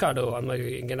வந்து அவகாடோ, அந்த மாதிரி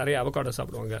இங்கே நிறைய அவகாடோ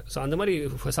சாப்பிடுவாங்க. ஸோ அந்த மாதிரி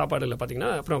சாப்பாடுல பார்த்தீங்கன்னா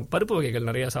அப்புறம் பருப்பு வகைகள்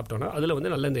நிறையா சாப்பிட்டோன்னா அதில்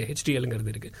வந்து நல்ல இந்த HDLங்கிறது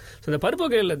இருக்குது. ஸோ இந்த பருப்பு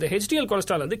வகைகளில் இந்த HDL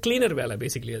கொலஸ்ட்ரால் வந்து கிளீனர் வேலை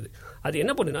பேசிக்கலி. அது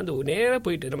என்ன பண்ணுன்னா, அந்த நேராக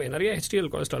போயிட்டு நம்ம நிறைய HDL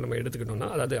கொலஸ்ட்ரால் நம்ம எடுத்துக்கிட்டோம்னா,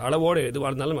 அதாவது அளவோடு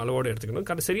எதுவாக இருந்தாலும் அளவோடு எடுத்துக்கணும்.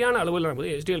 சரியான அளவில் நம்ம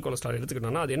HDL கொலஸ்ட்ரால்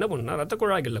எடுத்துக்கிட்டோம்னா அது என்ன பண்ணுன்னா ரத்த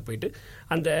குழாய்களில் போயிட்டு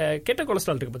அந்த கெட்ட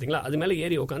கொலஸ்ட்ரால் இருக்குது பார்த்தீங்களா, அது மேலே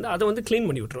ஏறி உட்காந்து அதை வந்து க்ளீன்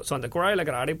பண்ணி விட்டுரும். ஸோ அந்த குழாயில்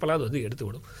இருக்கிற அடைப்பெல்லாம் அது வந்து எடுத்து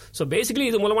விடும். ஸோ பேசிக்கலி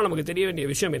இது மூலமாக நமக்கு தெரிய வேண்டிய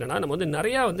விஷயம் என்னன்னா, நம்ம வந்து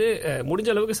நிறையா வந்து முடிஞ்ச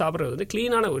அளவுக்கு சாப்பிட்றது வந்து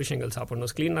க்ளீனான ஒரு விஷயங்கள்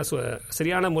சாப்பிடணும், க்ளீனாக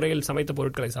சரியான முறையில் சமைத்த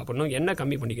பொருட்களை சாப்பிடணும், எண்ணெய்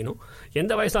கம்மி பண்ணிக்கணும்.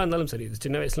 எந்த வயசாக இருந்தாலும் சரி,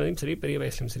 சின்ன வயசுலையும் சரி, பெரிய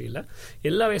வயசுலையும் சரி, இல்லை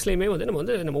எல்லா வயசுலையுமே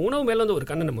வந்து நம்ம உணவு மேலே வந்து ஒரு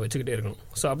கண்ணை நம்ம வச்சுக்கிட்டே இருக்கணும்.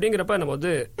 ஸோ அப்படிங்கிறப்ப நம்ம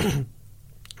வந்து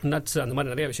நட்ஸ் அந்த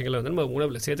மாதிரி நிறைய விஷயங்களை வந்து நம்ம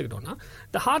உணவில் சேர்த்துக்கிட்டோம்னா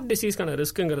இந்த ஹார்ட் டிசீஸ்க்கான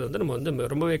ரிஸ்க்குங்கிறது வந்து நம்ம வந்து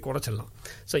ரொம்பவே குறைச்சிடலாம்.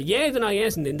 ஸோ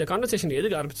ஏன் இந்த கான்வர்சேஷன்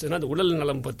எதுக்கு ஆரம்பிச்சதுன்னா அந்த உடல்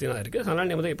நலம் பற்றி தான் இருக்குது. அதனால்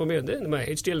நம்ம வந்து எப்போவுமே வந்து நம்ம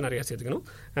HDL நிறையா சேர்த்துக்கணும்,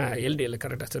 LDL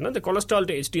கரெக்டாக சேர்த்துக்கணும். இந்த கொலஸ்ட்ரால்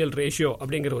டு HDL ரேஷியோ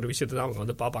அப்படிங்கிற ஒரு விஷயத்தை தான் அவங்க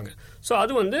வந்து பார்ப்பாங்க. ஸோ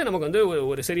அது வந்து நமக்கு வந்து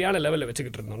ஒரு சரியான லெவலில்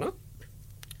வச்சுக்கிட்டு இருந்தோம்னா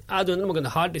அது வந்து நமக்கு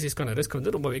அந்த ஹார்ட் டிசீஸ்க்கான ரிஸ்க்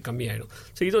வந்து ரொம்பவே கம்மியாயிடும்.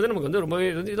 ஸோ இது வந்து நமக்கு வந்து ரொம்பவே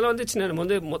இதெல்லாம் வந்து நம்ம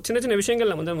வந்து சின்ன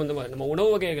விஷயங்கள் வந்து நம்ம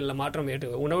உணவு வகைகளில்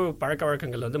உணவு பழக்க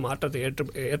வழக்கங்களில் வந்து மாற்றத்தை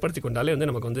ஏற்படுத்தி கொண்டாலே வந்து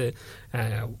நமக்கு வந்து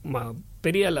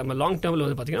பெரிய நம்ம லாங் டேர்மில்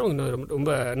வந்து பார்த்தீங்கன்னா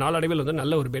ரொம்ப நாளடைவில் வந்து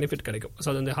நல்ல ஒரு பெனிஃபிட் கிடைக்கும். ஸோ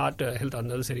அது வந்து ஹார்ட் ஹெல்த்தாக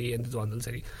இருந்தாலும் சரி, எந்த இதுவாக இருந்தாலும்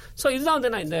சரி. ஸோ இதுதான்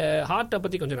வந்து நான் இந்த ஹார்ட்டை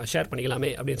பற்றி கொஞ்சம் நான் ஷேர்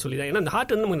பண்ணிக்கலாமே அப்படின்னு சொல்லி தான். ஏன்னா இந்த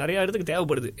ஹார்ட் வந்து நமக்கு நிறைய இடத்துக்கு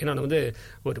தேவைப்படுது. ஏன்னா வந்து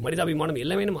ஒரு மனிதாபிமானம்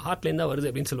எல்லாமே நம்ம ஹார்ட்லேருந்து தான் வருது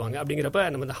அப்படின்னு சொல்லுவாங்க. அப்படிங்கிறப்ப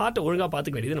நம்ம இந்த ஹார்ட்டை ஒழுங்காக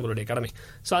பார்த்துக்க வேண்டியது நம்மளுடைய கடமை.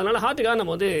 ஸோ அதனால் ஹார்ட்டுக்காக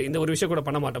நம்ம வந்து இந்த ஒரு விஷயம் கூட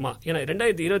பண்ண மாட்டோமா? ஏன்னா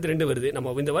 2022 வருது.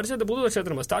 நம்ம இந்த வருஷத்தை புது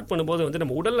வருஷத்தை நம்ம ஸ்டார்ட் பண்ணும்போது வந்து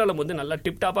நம்ம உடல் நலம் வந்து நல்லா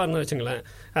டிப்டாப்பாக இருந்து வச்சுங்களேன்.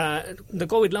 இந்த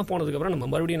கோவிட்லாம் போனதுக்கப்புறம் நம்ம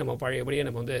மறுபடியும் நம்ம பழையபடியே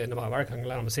நம்ம வந்து நம்ம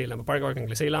வழக்கங்களை நம்ம செய்யலாம், நம்ம பழக்க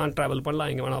வழக்கங்களை செய்யலாம், ட்ராவல் பண்ணலாம்,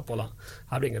 எங்கே வேணால் போகலாம்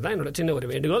அப்படிங்கிறது தான் என்னோட சின்ன ஒரு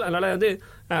வேண்டுகோள். அதனால் வந்து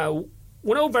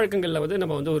உணவு பழக்கங்களில் வந்து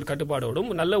நம்ம வந்து ஒரு கட்டுப்பாடோடும்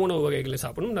நல்ல உணவு வகைகளை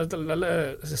சாப்பிடணும். நல்ல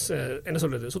என்ன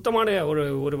சொல்கிறது, சுத்தமான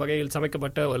ஒரு வகையில்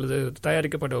சமைக்கப்பட்ட அல்லது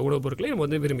தயாரிக்கப்பட்ட உணவுப் பொருட்களை நம்ம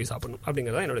வந்து விரும்பி சாப்பிடணும்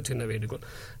அப்படிங்கிறதான் என்னோட சின்ன வேண்டுகோள்.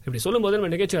 இப்படி சொல்லும்போது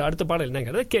நம்ம நிகழ்ச்சி அடுத்த பாடல்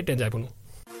என்னங்கிறத கேட்டு என்ஜாய் பண்ணுவோம்.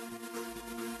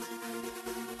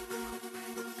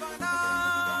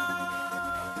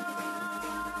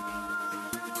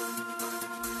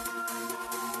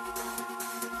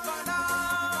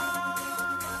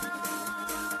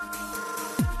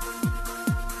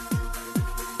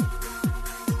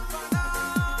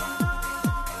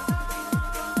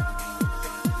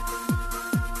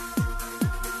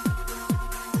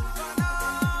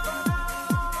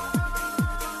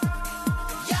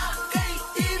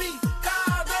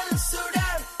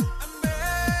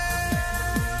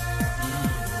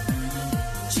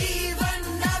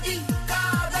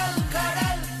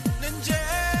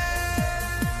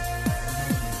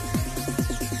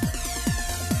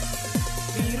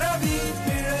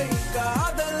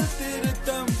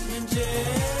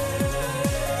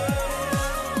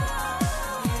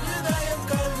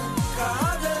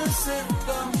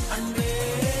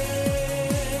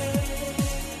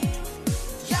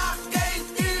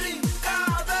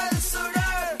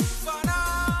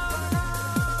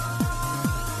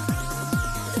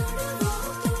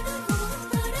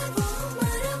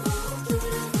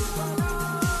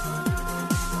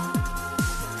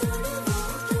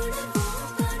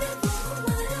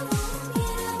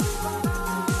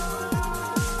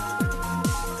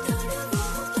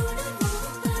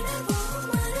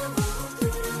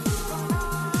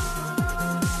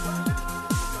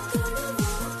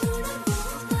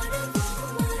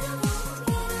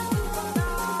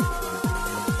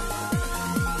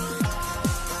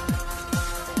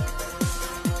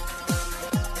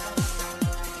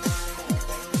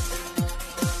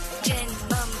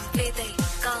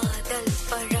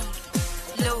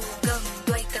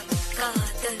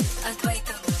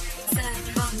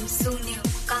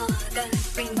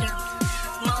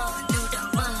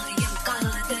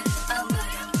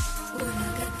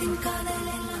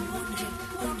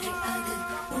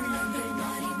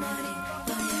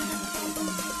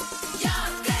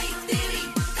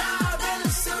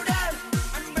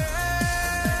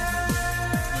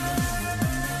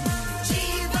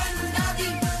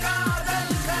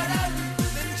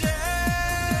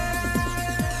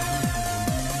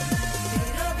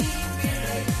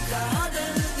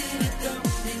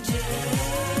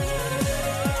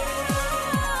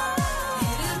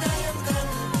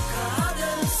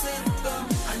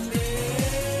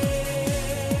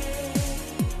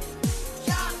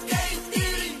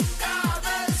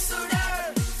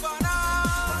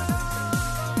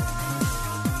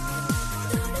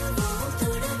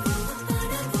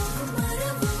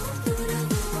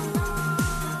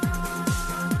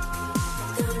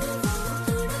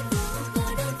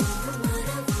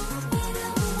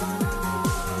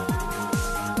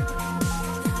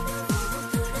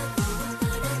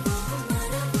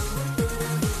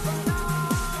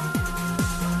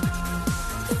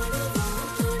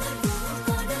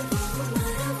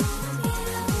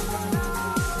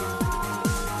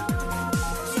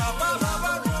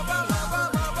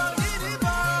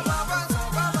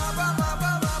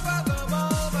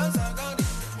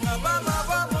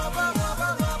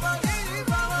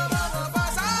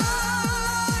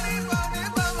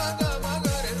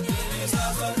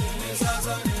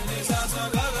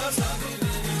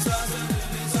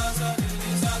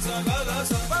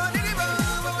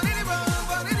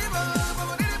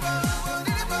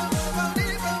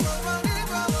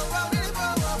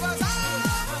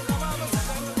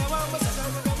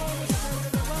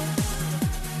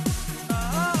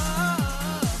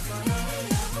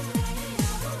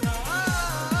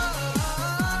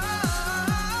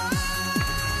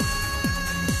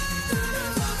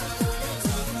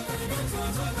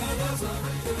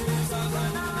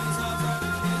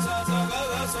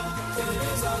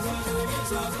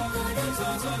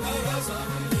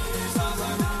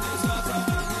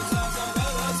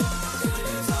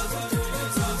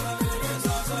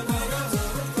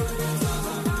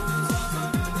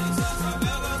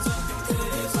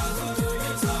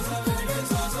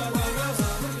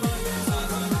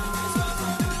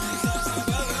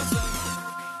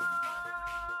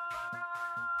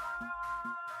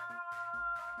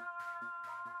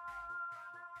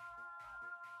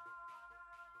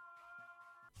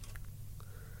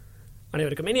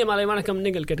 அனைவருக்கும் இனிய மாலை வணக்கம்.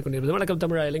 நீங்கள் கேட்டுக்கொண்டிருப்பது வணக்கம்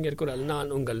தமிழா இளைஞர் குரல். நான்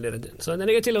உங்கள் நிரஞ்சன். ஸோ இந்த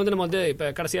நிகழ்ச்சியில் வந்து நம்ம வந்து இப்போ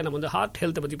கடைசியாக நம்ம வந்து ஹார்ட்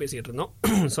ஹெல்த்தை பற்றி பேசிகிட்டு இருந்தோம்.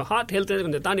 ஸோ ஹார்ட் ஹெல்த்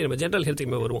கொஞ்சம் தாண்டி நம்ம ஜென்ரல்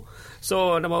ஹெல்த்துக்குமே வருவோம். ஸோ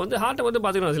நம்ம வந்து ஹார்ட்டை வந்து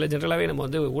பார்த்துக்கணும். சில ஜென்ரலாகவே நம்ம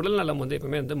வந்து உடல் நலம் வந்து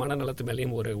எப்பவுமே வந்து மனநலத்து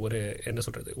மேலேயும் ஒரு என்ன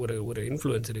சொல்கிறது ஒரு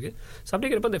இன்ஃப்ளூயன்ஸ் இருக்குது. ஸோ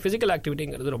அப்படிங்கிறப்ப இந்த ஃபிசிக்கல்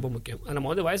ஆக்டிவிட்டிங்கிறது ரொம்ப முக்கியம்.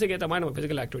 நம்ம வந்து வயசுக்கு ஏற்ற மாதிரி நம்ம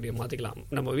ஃபிசிக்கல் ஆக்டிவிட்டியை மாற்றிக்கலாம்.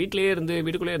 நம்ம வீட்டிலேயே இருந்து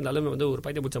வீட்டுக்குள்ளே இருந்தாலும் வந்து ஒரு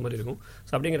பைத்தியம் பிடிச்ச மாதிரி இருக்கும்.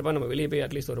 ஸோ அப்படிங்கிறப்ப நம்ம வெளியே போய்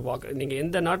அட்லீஸ்ட் ஒரு வாக், நீங்கள்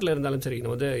எந்த நாட்டில் இருந்தாலும் சரி,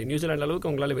 நம்ம வந்து நியூசிலாந்து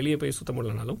அளவுக்கு உங்களால் வெளியே போய் சுத்த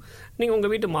முடியலனாலும் நீங்கள்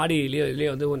உங்கள் வீட்டு மாடி இல்லையே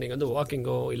வந்து நீங்கள் வந்து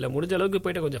வாக்கிங்கோ இல்லை முடிஞ்ச அளவுக்கு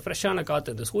போய்ட்டு கொஞ்சம் ஃப்ரெஷ்ஷான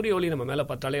காற்று, இந்த சூரிய ஒளி நம்ம மேலே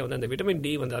பார்த்தாலே வந்து அந்த விட்டமின்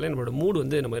டி வந்தாலே நம்மளோட மூடு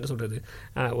வந்து நம்ம என்ன சொல்கிறது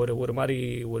ஒரு மாதிரி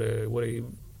ஒரு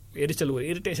எரிச்சல், ஒரு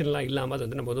இரிட்டேஷன்லாம் இல்லாமல் அது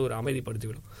வந்து நம்ம வந்து ஒரு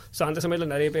அமைதிப்படுத்திவிடும். ஸோ அந்த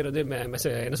சமயத்தில் நிறைய பேர் வந்து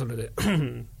என்ன சொல்கிறது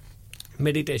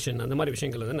மெடிடேஷன் அந்த மாதிரி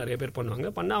விஷயங்கள் வந்து நிறைய பேர் பண்ணுவாங்க.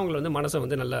 பண்ணால் அவங்களை வந்து மனசை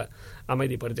வந்து நல்லா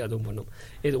அமைதிப்படுத்தி அதுவும் பண்ணும்.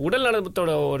 இது உடல்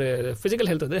நலத்தோட ஒரு ஃபிசிக்கல்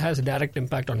ஹெல்த் வந்து has direct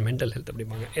impact on mental health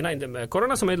அப்படிம்பாங்க. ஏன்னா இந்த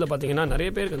கொரோனா சமயத்தில் பார்த்தீங்கன்னா நிறைய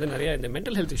பேருக்கு வந்து நிறைய இந்த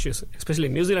மென்டல் ஹெல்த் இஷ்யூஸ், எஸ்பெஷலி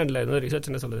நியூசிலாண்டில் வந்து ரிசர்ச்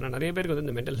என்ன சொல்லுதுன்னா நிறைய பேருக்கு வந்து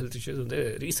இந்த மென்டல் ஹெல்த் இஷ்யூஸ் வந்து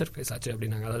ரீசர்ஃபேஸ் ஆச்சு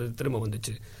அப்படின்னாங்க. அதாவது திரும்ப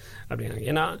வந்துச்சு அப்படின்னாங்க.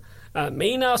 ஏன்னா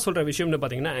மெயினாக சொல்கிற விஷயம்னு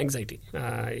பார்த்தீங்கன்னா ஆங்ஸைட்டி.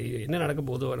 என்ன நடக்க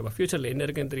போதோ, நம்ம ஃபியூச்சரில் என்ன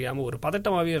இருக்குன்னு தெரியாமல் ஒரு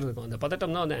பதட்டமாகவே இருக்கும். அந்த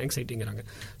பதட்டம் தான் வந்து ஆங்ஸைட்டிங்கிறாங்க.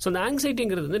 ஸோ அந்த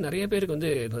ஆங்ஸைட்டிங்கிறது வந்து நிறைய பேருக்கு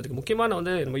வந்து அதுக்கு முக்கியமான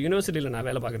வந்து நம்ம யூனிவர்சிட்டியில் நான்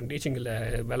வேலை பார்க்குறேன், டீச்சிங்கில்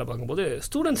வேலை பார்க்கும்போது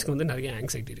ஸ்டூடெண்ட்ஸ்க்கு வந்து நிறைய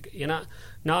ஆங்ஸைட்டி இருக்குது. ஏன்னா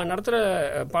நான்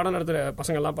பாடம் நடத்துகிற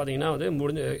பசங்கள்லாம் பார்த்தீங்கன்னா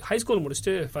வந்து ஹை ஸ்கூல்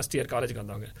முடிச்சுட்டு ஃபஸ்ட் இயர் காலேஜுக்கு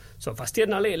வந்தாங்க. ஸோ ஃபஸ்ட்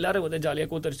இயர்னாலே எல்லாரும் வந்து ஜாலியாக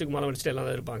கூத்தடிச்சுட்டு மாலை வச்சுட்டு எல்லாம்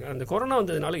தான் இருப்பாங்க. அந்த கொரோனா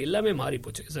வந்ததுனால எல்லாமே மாறி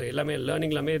போச்சு. ஸோ எல்லாமே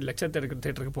லேர்னிங் எல்லாமே லெக்சர்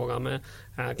தேட்டருக்கு போகாமல்,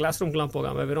 கிளாஸ் ரூம்க்குலாம்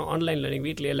போகாமல் வெறும் ஆன்லைன் லேர்னிங்,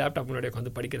 வீட்டிலேயே லேப்டாப் முன்னாடி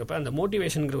உட்காந்து படிக்கிறப்ப அந்த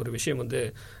மோட்டிவேஷனுங்கிற ஒரு விஷயம் வந்து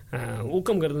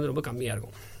ஊக்கம்ங்கிறது வந்து ரொம்ப கம்மியாக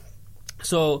இருக்கும்.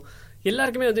 ஸோ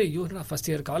எல்லாருக்குமே வந்து ஐயோடா ஃபஸ்ட்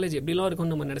இயர் காலேஜ் எப்படிலாம்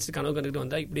இருக்கும்னு நம்ம நினச்சி கனவு கண்டுட்டு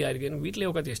வந்தால் இப்படியா இருக்குது, வீட்டிலே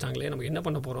உட்காந்து வச்சிட்டாங்களே, நம்ம என்ன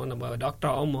பண்ண போகிறோம், நம்ம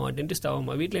டாக்டர் ஆகுமா, டென்டிஸ்ட்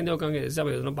ஆகுமா, வீட்டிலேருந்தே உட்காந்து எக்ஸாம்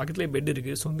எழுதணும், பக்கத்துலேயே பெட்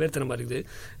இருக்குது, சோம்பேறித்தனமாக இருக்குது,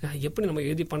 எப்படி நம்ம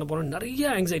எழுதி பண்ண போகிறோம், நிறைய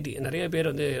ஆங்ஸைட்டி. நிறைய பேர்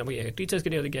வந்து நம்ம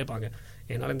டீச்சர்ஸ்கிட்டே வந்து கேட்பாங்க,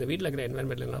 என்னால் இந்த வீட்டில் இருக்கிற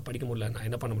என்வரன்மெண்ட்டில் என்னால் படிக்க முடியல, நான்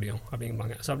என்ன பண்ண முடியும்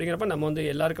அப்படிங்கிறாங்க. ஸோ அப்படிங்கிறப்ப நம்ம வந்து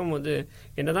எல்லாருக்கும் வந்து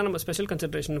என்ன தான் நம்ம ஸ்பெஷல்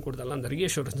கன்சன்ட்ரேஷன் கொடுத்தாலும் அந்த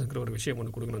ரீஅஷூரன்ஸுங்கிற ஒரு விஷயம்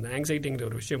ஒன்று கொடுக்கணும். அந்த ஆங்ஸைட்டிங்கிற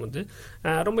ஒரு விஷயம் வந்து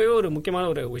ரொம்பவே ஒரு முக்கியமான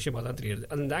ஒரு விஷயமாக தான் தெரியுது.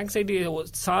 அந்த ஆங்ஸைட்டி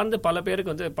சார்ந்து பல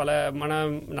பேருக்கு வந்து பல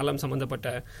மன சம்பந்தப்பட்ட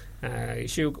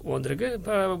இஷ்யூ வந்திருக்கு,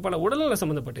 பல உடல்நல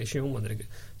சம்பந்தப்பட்ட இஷ்யூவும் வந்திருக்கு.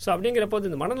 ஸோ அப்படிங்கிறப்போ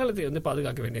இந்த மனநலத்தை வந்து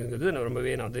பாதுகாக்க வேண்டியது நான்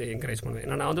ரொம்பவே நான் வந்து என்கரேஜ் பண்ணுவேன்.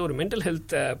 நான் வந்து ஒரு மென்டல்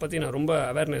ஹெல்த்தை பற்றி நான் ரொம்ப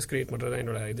அவேர்னஸ் கிரியேட் பண்ணுறது தான்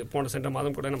என்னோட இது. சென்ற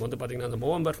மாதம் கூட நம்ம வந்து பார்த்திங்கன்னா அந்த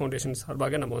நவம்பர் ஃபவுண்டேஷன்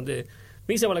சார்பாக நம்ம வந்து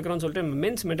மீசை வளர்க்குறோம்னு சொல்லிட்டு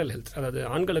மென்ஸ் மென்டல் ஹெல்த், அதாவது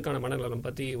ஆண்களுக்கான மனநலம்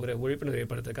பற்றி ஒரு விழிப்புணர்வு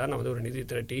ஏற்படுத்துறதுக்காக நான் வந்து ஒரு நிதி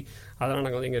திரட்டி அதெல்லாம்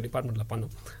நாங்கள் வந்து எங்கள் டிபார்ட்மெண்ட்டில்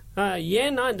பண்ணோம்.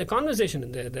 ஏன்னா இந்த கான்வர்சேஷன்,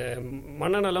 இந்த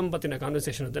மனநலம் பற்றின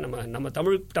கான்வர்சேஷன் வந்து நம்ம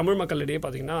தமிழ் மக்களிடையே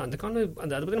பார்த்தீங்கன்னா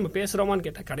அதை பற்றி நம்ம பேசுகிறோமான்னு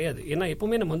கேட்டால் கிடையாது. ஏன்னா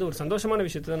எப்பவுமே நம்ம வந்து ஒரு சந்தோஷமான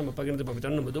விஷயத்தை தான் நம்ம பகிர்ந்து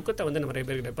பார்ப்போம். நம்ம துக்கத்தை வந்து நிறைய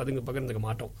பேர்கிட்ட பகிர்ந்துக்க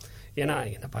மாட்டோம். ஏன்னா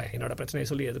என்னோட பிரச்சனையை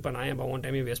சொல்லி எதுப்பா நான் ஏன் ஒன்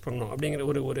டைமே வேஸ்ட் பண்ணணும் அப்படிங்கிற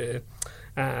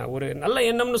ஒரு நல்ல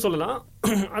எண்ணம்னு சொல்லலாம்.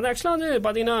 அது ஆக்சுவலாக வந்து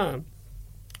பார்த்தீங்கன்னா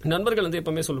நண்பர்கள் வந்து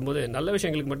எப்பவுமே சொல்லும்போது நல்ல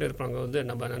விஷயங்களுக்கு மட்டும் இருப்பாங்க வந்து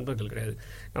நம்ம நண்பர்கள் கிடையாது.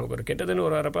 நமக்கு ஒரு கெட்டதுன்னு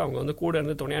ஒரு வரப்போ அவங்க வந்து கூட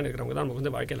இருந்து துணையாக இருக்கிறவங்க தான் நமக்கு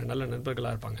வந்து வாழ்க்கையில் நல்ல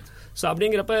நண்பர்களாக இருப்பாங்க. ஸோ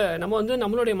அப்படிங்கிறப்ப நம்ம வந்து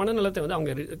நம்மளுடைய மனநலத்தை வந்து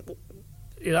அவங்க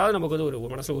ஏதாவது நமக்கு வந்து ஒரு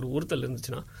மனசில் ஒரு உறுத்தல்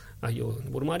இருந்துச்சுன்னா, ஐயோ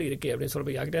ஒரு மாதிரி இருக்கே அப்படின்னு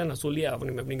சொல்கிறப்ப யார்கிட்டே நான் சொல்லி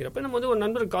ஆகணும் அப்படிங்கிறப்ப நம்ம வந்து ஒரு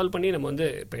நண்பருக்கு கால் பண்ணி நம்ம வந்து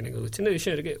இப்போ எனக்கு ஒரு சின்ன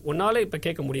விஷயம் இருக்குது, ஒன்னாலே இப்போ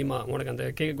கேட்க முடியுமா, உனக்கு அந்த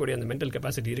கேட்கக்கூடிய அந்த மென்டல்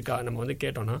கெப்பாசிட்டி இருக்கா, நம்ம வந்து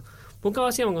கேட்டோன்னா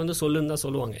முக்கால்வாசி அவங்க வந்து சொல்லுன்னு தான்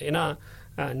சொல்லுவாங்க. ஏன்னா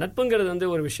நட்புங்கிறது வந்து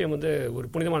ஒரு விஷயம் வந்து ஒரு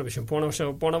புனிதமான விஷயம்.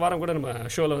 போன வாரம் கூட நம்ம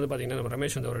ஷோவில் வந்து பார்த்தீங்கன்னா நம்ம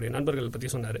ரமேஷ் வந்து அவருடைய நண்பர்கள் பற்றி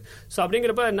சொன்னார். ஸோ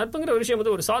அப்படிங்கிறப்ப நட்புங்கிற விஷயம்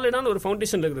வந்து ஒரு சாலிடான ஒரு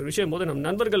ஃபவுண்டேஷன் இருக்கிற விஷயம் போது நம்ம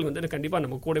நண்பர்கள் வந்து கண்டிப்பாக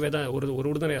நம்ம கூடவே தான் ஒரு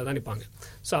உறுதுணையாக தான் நிற்பாங்க.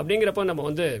 ஸோ அப்படிங்கிறப்ப நம்ம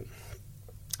வந்து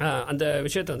அந்த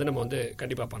விஷயத்தை வந்து நம்ம வந்து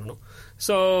கண்டிப்பாக பண்ணணும்.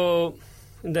 ஸோ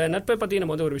இந்த நட்பை பற்றி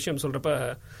நம்ம வந்து ஒரு விஷயம் சொல்கிறப்ப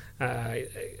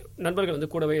நண்பர்கள் வந்து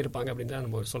கூடவே இருப்பாங்க அப்படின்னு தான்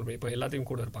நம்ம சொல்கிறோம். இப்போ எல்லாத்தையும்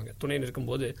கூட இருப்பாங்க, துணை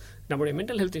இருக்கும்போது நம்மளுடைய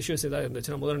மென்டல் ஹெல்த் இஷ்யூஸ் ஏதாவது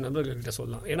இருந்துச்சுன்னா முதல்ல நண்பர்கள்கிட்ட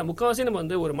சொல்லலாம். ஏன்னா முக்கால்வாசி நம்ம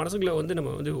வந்து ஒரு மனசுக்குள்ள வந்து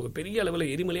நம்ம வந்து ஒரு பெரிய அளவில்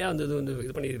எரிமலையாக இருந்தது வந்து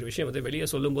இது பண்ணியிருக்கிற விஷயம் வந்து வெளியே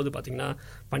சொல்லும்போது பார்த்திங்கன்னா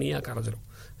பனியாக கரைஞ்சிரும்.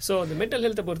 ஸோ அந்த மென்டல்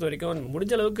ஹெல்த்தை பொறுத்த வரைக்கும்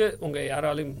முடிஞ்ச அளவுக்கு உங்கள்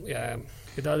யாராலையும்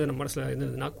ஏதாவது நம்ம மனசில்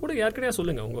இருந்ததுன்னா கூட யாருக்கிட்டையா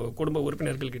சொல்லுங்கள். உங்கள் குடும்ப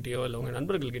உறுப்பினர்கள்கிட்டயோ இல்லை உங்கள்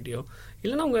நண்பர்கள்கிட்டயோ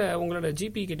இல்லைன்னா உங்களோட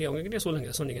ஜிபி கிட்டேயோ அவங்ககிட்டயே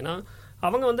சொல்லுங்கள். சொன்னீங்கன்னா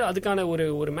அவங்க வந்து அதுக்கான ஒரு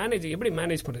எப்படி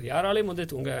மேனேஜ் பண்ணுறது, யாராலையும் வந்து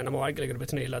நம்ம வாழ்க்கையில் இருக்கிற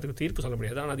பிரச்சனை எல்லாத்துக்கும் தீர்ப்பு சொல்ல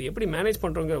முடியாது. ஆனால் அது எப்படி மேனேஜ்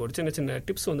பண்ணுறோங்கிற ஒரு சின்ன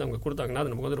டிப்ஸ் வந்து அவங்க கொடுத்தாங்கன்னா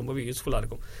அது நமக்கு வந்து ரொம்பவே யூஸ்ஃபுல்லாக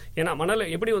இருக்கும். ஏன்னா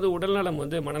எப்படி வந்து உடல்நலம்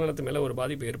வந்து மனநலத்து மேலே ஒரு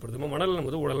பாதிப்பு ஏற்படுத்துமோ மனநலம்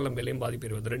வந்து உடல்நலம் மேலேயும் பாதிப்பு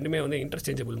ஏற்படுது. ரெண்டுமே வந்து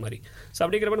இன்டர்சேஞ்சபிள் மாதிரி. ஸோ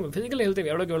அப்படிங்கிறப்ப நம்ம ஃபிசிக்கல் ஹெல்த்தை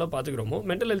எவ்வளோ பார்த்துக்கிறோமோ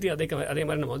மென்டல் ஹெல்த்தை அதே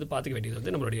மாதிரி நம்ம வந்து பார்த்துக்க வேண்டியது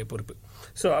வந்து நம்மளுடைய பொறுப்பு.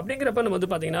 ஸோ அப்படிங்கிறப்ப நம்ம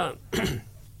வந்து பார்த்தீங்கன்னா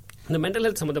இந்த மென்டல்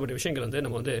ஹெல்த் சம்மந்தப்பட்ட விஷயங்கள் வந்து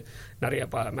நம்ம வந்து நிறைய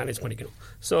மேனேஜ் பண்ணிக்கணும்.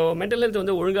 ஸோ மென்டல் ஹெல்த்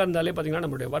வந்து ஒழுங்காக இருந்தாலே பார்த்தீங்கன்னா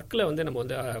நம்மளுடைய ஒர்க்கில் வந்து நம்ம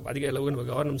வந்து அதிக அளவுக்கு நம்ம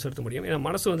கவனம் செலுத்த முடியும். ஏன்னா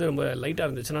மனசு வந்து ரொம்ப லைட்டாக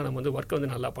இருந்துச்சுன்னா நம்ம வந்து ஒர்க்கை வந்து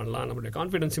நல்லா பண்ணலாம், நம்மளுடைய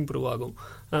கான்ஃபிடன்ஸ் இம்ப்ரூவ் ஆகும்.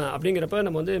 அப்படிங்கிறப்ப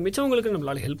நம்ம வந்து மிச்சவங்களுக்கு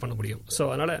நம்மளால் ஹெல்ப் பண்ண முடியும். ஸோ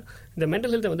அதனால் இந்த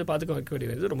மென்டல் ஹெல்த்தை வந்து பார்த்துக்க வைக்க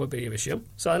வேண்டியது ரொம்ப பெரிய விஷயம்.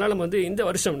 ஸோ அதனால் நம்ம வந்து இந்த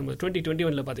வருஷம் நம்ம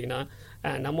 2021 பார்த்தீங்கன்னா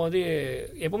நம்ம வந்து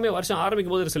எப்பவுமே வருஷம்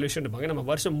ஆரம்பிக்கும் போது ரெசல்யூஷன் எடுப்பாங்க, நம்ம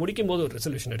வருஷம் முடிக்கும் போது ஒரு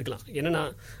ரெசல்யூஷன் எடுக்கலாம். என்னன்னா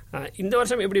இந்த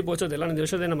வருஷம் எப்படி போச்சோ அதெல்லாம் இந்த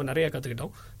வருஷத்தை நம்ம நிறைய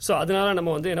கற்றுக்கிட்டோம். ஸோ அதனால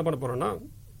நம்ம வந்து என்ன பண்ண போறோம்னா,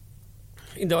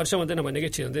 இந்த வருஷம் வந்து நம்ம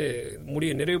நிகழ்ச்சி வந்து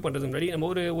நிறைவு பண்ணுறதுக்கு முன்னாடி நம்ம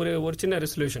ஒரு சின்ன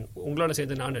ரெசல்யூஷன் உங்களோட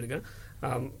சேர்ந்து நான் எடுக்கிறேன்.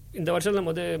 இந்த வருஷம்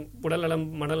நம்ம வந்து உடல்நலம்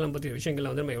மனநலம் பற்றிய விஷயங்களை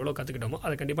வந்து நம்ம எவ்வளோ கற்றுக்கிட்டோமோ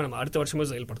அதை கண்டிப்பாக நம்ம அடுத்த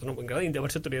வருஷமும் செயல்படுத்தணும் அப்படிங்கிறது இந்த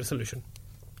வருஷத்துடைய ரெசல்யூஷன்.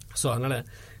 ஸோ அதனால்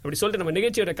இப்படி சொல்லிட்டு நம்ம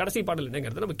நிகழ்ச்சியோட கடைசி பாடல்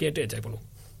என்னங்கிறத நம்ம கேட்டு என்ஜாய் பண்ணுவோம்.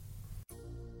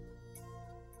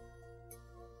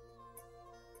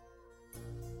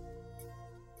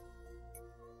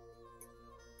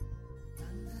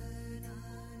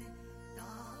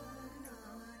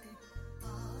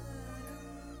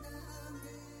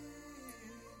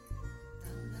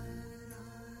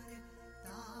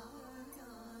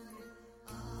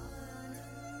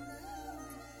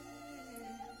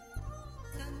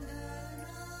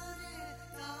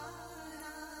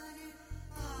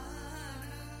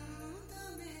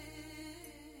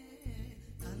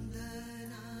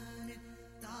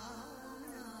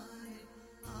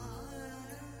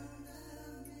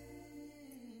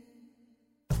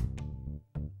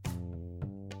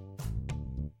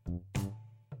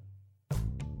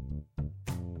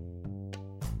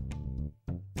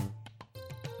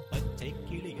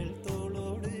 கிளிகள்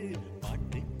தோளோடு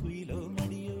பாட்டுக்குயிலோ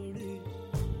மடியோடு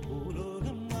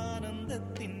பூலோகம்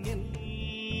ஆனந்தத்தின்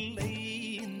எல்லை,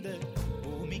 இந்த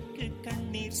பூமிக்கு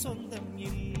கண்ணீர் சொந்தம்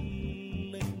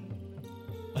இல்லை.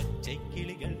 பச்சை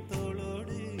கிளிகள்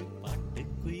தோளோடு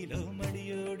பாட்டுக்குயிலோ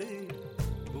மடியோடு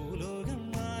பூலோகம்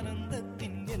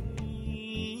ஆனந்தத்தின்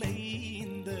எல்லை,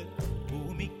 இந்த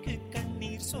பூமிக்கு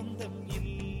கண்ணீர் சொந்தம்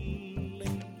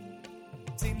இல்லை.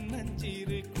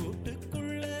 சின்னஞ்சிறு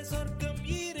கூட்டுக்குள்ள சொர்க்கம்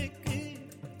இருக்கு,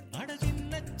 அட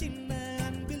சின்ன சின்ன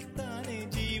அன்பில் தானே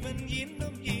ஜீவன்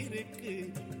இன்னும் இருக்கு.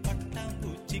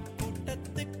 பட்டாம்பூச்சி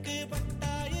கூட்டத்துக்கு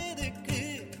பட்டாயதுக்கு,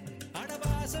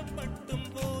 அடவாசம் மட்டும்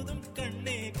போதும்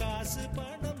கண்ணே, காசு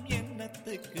பணம்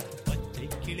எண்ணத்துக்கு. பச்சை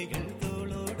கிளிகள்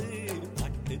தோளோடு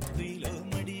பாட்டுக்குயிலோ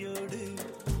மடியோடு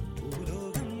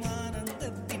பூலோகம்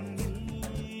ஆனந்தத்தின்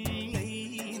இல்லை,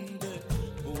 இந்த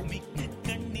பூமிக்கு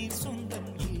கண்ணீர்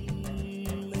சொந்தம்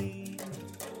இல்லை.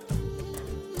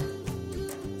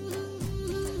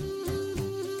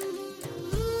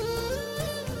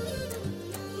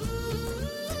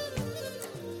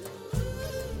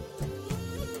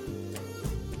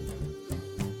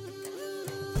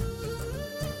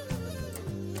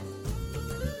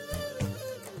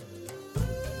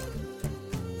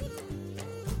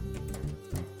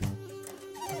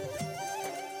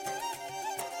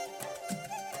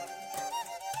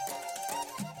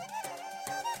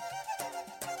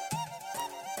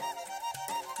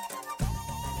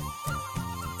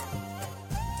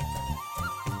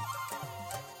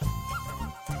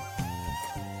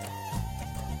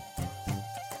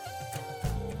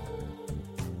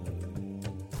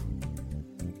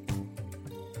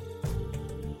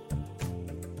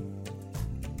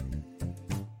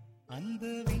 அந்த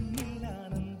விண்ணில்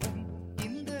ஆனந்தம்,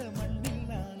 இந்த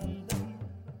மண்ணில் ஆனந்தம்,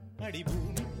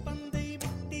 அடிபூமி பந்தை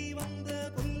முட்டி வந்த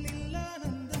புல்லில்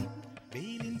ஆனந்தம்,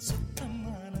 வெயிலின் சுத்தம்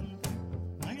ஆனந்தம்,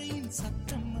 மழையின்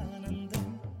சத்தம்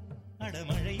ஆனந்தம்,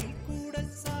 அடமழையில் கூட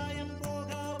சாயம்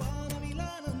போகா வானவில்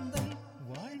ஆனந்தம்,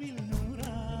 வாழ்வில்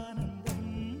நூறானந்தம்,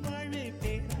 வாழ்வே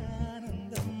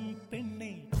பேரானந்தம்.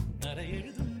 பெண்ணை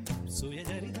நரையெழுதும்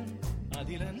சுயசரிதம்,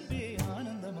 அதில் அன்பே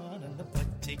ஆனந்தம் ஆனந்தம்.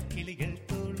 பச்சை கிளிகள்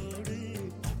தோளோடு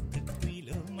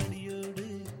பாட்டுக்குயிலோ மடியோடு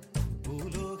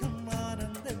பூலோகம்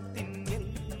ஆனந்தத்தின்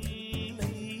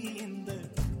எல்லை, இந்த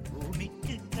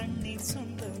பூமிக்கு கண்ணீர்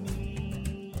சொந்தமில்லை.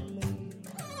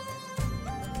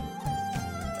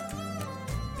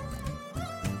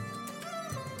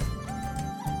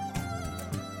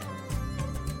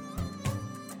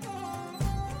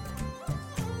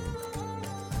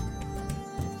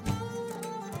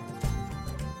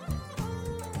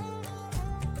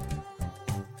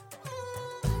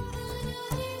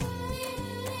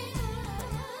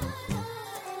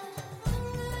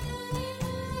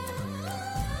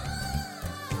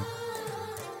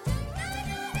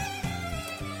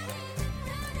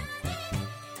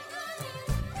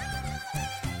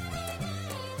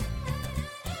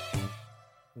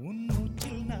 உன்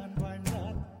மூச்சில் நான்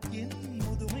வாழ்ந்தால் என்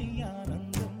முதுமை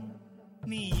ஆனந்தம்,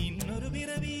 நீ இன்னொரு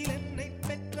பிறவியில் என்னை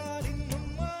பெற்றால்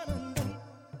இன்னும் ஆனந்தம்.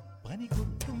 பனி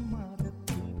கொட்டும்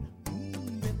மாதத்தில்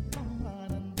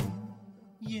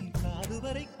என் காது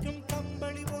வரைக்கும்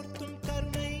கம்பளி போர்த்தும்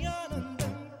கருணை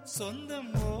ஆனந்தம், சொந்தம்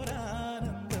ஓர்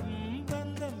ஆனந்தம்,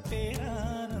 பந்தம்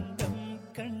பேரானந்தம்.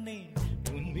 கண்ணே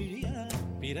உன் விழியா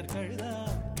பிறர் கழுதா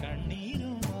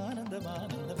கண்ணீரும் ஆனந்தம்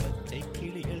ஆனந்தம். பச்சை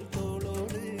கிளிகள்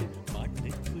தோளோடு பாட்டு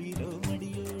குயிலோ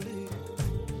மடியோடு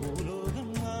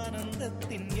பூலோகம்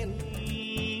ஆனந்தத்தின்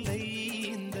எல்லை.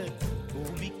 இந்த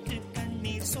பூமிக்கு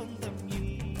கண்ணீர் சொந்தம்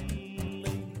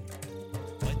இல்லை.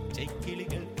 பச்சை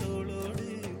கிளிகள் தோளோடு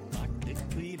பாட்டு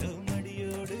குயிலோ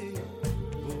மடியோடு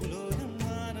பூலோகம்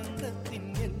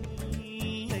ஆனந்தத்தின்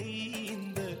எல்லை.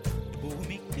 இந்த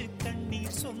பூமிக்கு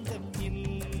கண்ணீர் சொந்தம்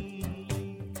இல்லை.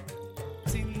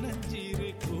 சின்னஞ்சிறு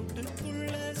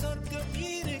கூட்டுக்குள்ள சொர்க்கம்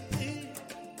இருக்கு.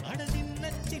 அட சின்ன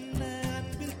சின்ன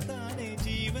அன்பில் தானே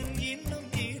ஜீவன் இன்னும்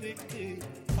இருக்கு.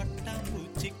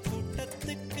 பட்டாம்பூச்சி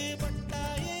கூட்டத்துக்கு பட்டா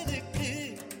எதுக்கு?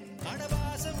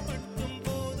 அடவாசம் மட்டும்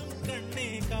போதும் கண்ணே,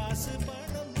 காசு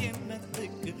பணம்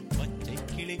என்னத்துக்கு? பச்சை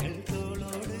கிளிகள்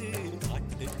தோளோடு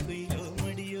பாட்டு குயிலோ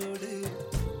மடியோடு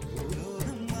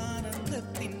பூலோகம்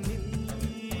ஆனந்தத்தின்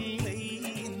இல்லை.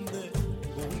 இந்த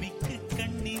பூமிக்கு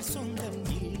கண்ணீர் சொந்தம்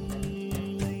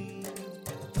இல்லை.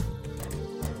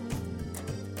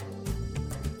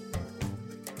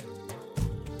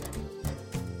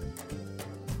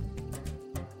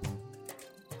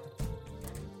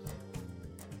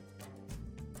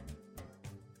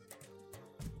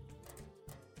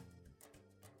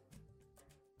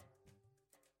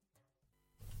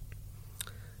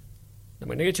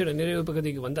 நம்ம நிகழ்ச்சியோட நிறைவு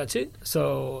பகுதிக்கு வந்தாச்சு. ஸோ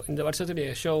இந்த வருஷத்துடைய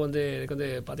ஷோ வந்து எனக்கு வந்து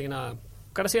பார்த்தீங்கன்னா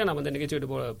கடைசியாக நான் வந்து நிகழ்ச்சி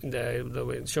விட்டு இந்த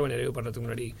ஷோவை நிறைவு பண்ணுறதுக்கு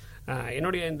முன்னாடி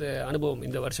என்னுடைய இந்த அனுபவம்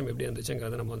இந்த வருஷம் எப்படி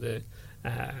இருந்துச்சுங்கிறத நம்ம வந்து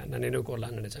நான் நினைவு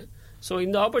கூறலாம்னு நினச்சேன். ஸோ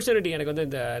இந்த ஆப்பர்ச்சுனிட்டி எனக்கு வந்து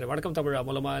இந்த வணக்கம் தமிழா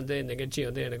மூலமாக வந்து இந்த நிகழ்ச்சி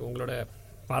வந்து எனக்கு உங்களோட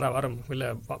வாரம் இல்லை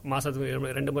மாதத்துக்கு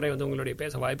 2 முறை வந்து உங்களுடைய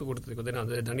பேச வாய்ப்பு கொடுத்ததுக்கு வந்து நான்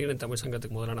வந்து தனியன் தமிழ்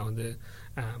சங்கத்துக்கு முதல்ல நான் வந்து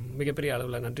மிகப்பெரிய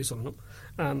அளவில் நன்றி சொல்லணும்.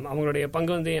 அவங்களுடைய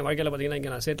பங்கு வந்து என் வாழ்க்கையில் பார்த்தீங்கன்னா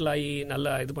இங்கே நான் செட்டில் ஆகி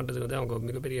நல்லா இது பண்ணுறதுக்கு வந்து அவங்க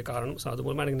மிகப்பெரிய காரணம். ஸோ அது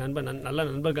மூலமாக எனக்கு நல்ல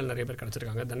நண்பர்கள் நிறைய பேர்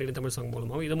கிடச்சிருக்காங்க தனியன் தமிழ் சங்கம்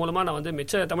மூலமாக. இது மூலமாக நான் வந்து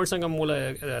மிச்ச தமிழ் சங்கம்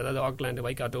அதாவது ஆக்லாண்டு,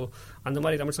 வைக்காட்டோ அந்த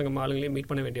மாதிரி தமிழ் சங்கம் ஆளுங்களையும்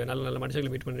மீட் பண்ண வேண்டிய நல்ல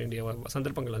மனுஷங்களை மீட் பண்ண வேண்டிய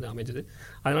சந்தர்ப்பங்கள் வந்து அமைஞ்சது.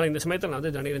 அதனால் இந்த சமயத்தில் நான்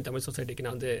வந்து தனியன் தமிழ் சொசைட்டிக்கு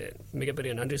நான் வந்து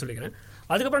மிகப்பெரிய நன்றி சொல்லிக்கிறேன்.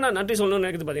 அதுக்கப்புறம் நான் நன்றி சொல்லணும்னு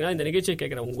நினைக்கிறது பார்த்தீங்கன்னா இந்த நிகழ்ச்சியை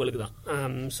கேட்குற உங்களுக்கு தான்.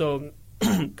 ஸோ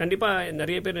கண்டிப்பாக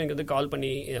நிறைய பேர் எனக்கு வந்து கால் பண்ணி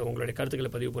உங்களுடைய கருத்துக்களை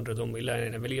பதிவு பண்ணுறதும் இல்லை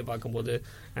என்னை வெளியே பார்க்கும்போது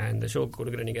இந்த ஷோக்கு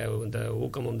கொடுக்குற நீங்கள் இந்த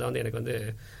ஊக்கமும் தான் வந்து எனக்கு வந்து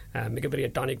மிகப்பெரிய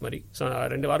டானிக் மாதிரி. ஸோ நான்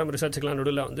 2 வாரம் ரிசர்ச்சுக்கெலாம்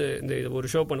நடுவில் வந்து இந்த ஒரு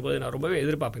ஷோ பண்ணும்போது நான் ரொம்பவே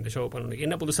எதிர்பார்ப்பேன் இந்த ஷோ பண்ணணும்,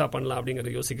 என்ன புதுசாக பண்ணலாம்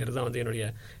அப்படிங்கிறத யோசிக்கிறது தான் வந்து என்னுடைய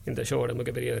இந்த ஷோவோட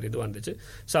மிகப்பெரிய ஒரு இதுவாக இருந்துச்சு.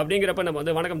 ஸோ அப்படிங்கிறப்ப நம்ம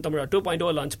வந்து வணக்கம் தமிழா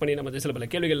 2.0 லான்ச் பண்ணி நம்ம சில பல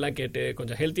கேள்விகள்லாம் கேட்டு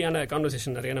கொஞ்சம் ஹெல்த்தியான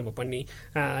கான்வர்சேஷன் நிறைய நம்ம பண்ணி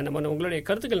நம்ம உங்களுடைய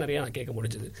கருத்துக்கள் நிறையா நான் கேட்க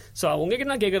முடிஞ்சுது. ஸோ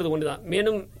உங்ககிட்ட நான் கேட்குறது ஒன்று தான்,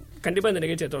 மேலும் கண்டிப்பாக இந்த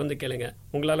நிகழ்ச்சியை தொடர்ந்து கேளுங்க.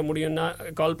 உங்களால் முடியும்னா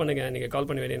கால் பண்ணுங்கள். நீங்கள் கால்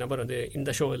பண்ண வேண்டிய நம்பர் வந்து இந்த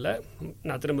ஷோ இல்லை,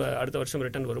 நான் திரும்ப அடுத்த வருஷம்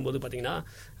ரிட்டர்ன் வரும்போது பார்த்தீங்கன்னா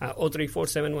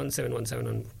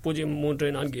 0347171771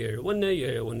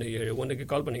 0347171771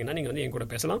 கால் பண்ணிங்கன்னா நீங்கள் வந்து என் கூட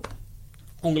பேசலாம்.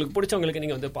 உங்களுக்கு பிடிச்சவங்களுக்கு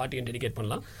நீங்கள் வந்து பார்ட்டியை டெடிகேட்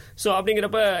பண்ணலாம். ஸோ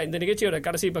அப்படிங்கிறப்ப இந்த நிகழ்ச்சியோட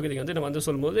கடைசி பகுதிக்கு வந்து நம்ம வந்து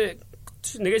சொல்லும்போது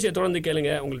நிகழ்ச்சியை தொடர்ந்து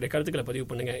கேளுங்க, உங்களுடைய கருத்துக்களை பதிவு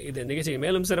பண்ணுங்கள். இது நிகழ்ச்சியை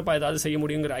மேலும் சிறப்பாக ஏதாவது செய்ய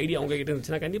முடியுங்கிற ஐடியா உங்ககிட்ட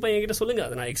இருந்துச்சுன்னா கண்டிப்பாக என்கிட்ட சொல்லுங்கள்,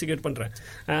 அதை நான் எக்ஸிக்யூட் பண்ணுறேன்.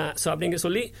 ஸோ அப்படிங்க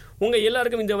சொல்லி உங்கள்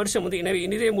எல்லாருக்கும் இந்த வருஷம் வந்து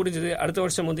இனிதே முடிஞ்சது, அடுத்த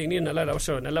வருஷம் வந்து இனியும்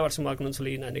நல்ல வருஷமாக்கணும்னு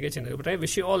சொல்லி நான் நிகழ்ச்சியை நிறைவேற்றேன்.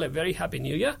 Wish you all a very happy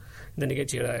new year. இந்த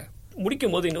நிகழ்ச்சியோட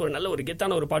முடிக்கும் போது இன்னும் நல்ல ஒரு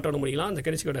கெத்தான ஒரு பாட்டோட முடிக்கலாம். அந்த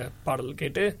நிகழ்ச்சியோட பாடல்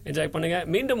கேட்டு என்ஜாய் பண்ணுங்க.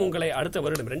 மீண்டும் உங்களை அடுத்த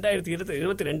வருடம்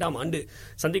 2022ஆம் ஆண்டு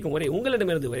சந்திக்கும் வரை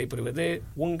உங்களிடமிருந்து விடைபெறுவது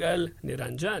உங்கள்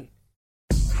நிரஞ்சன்.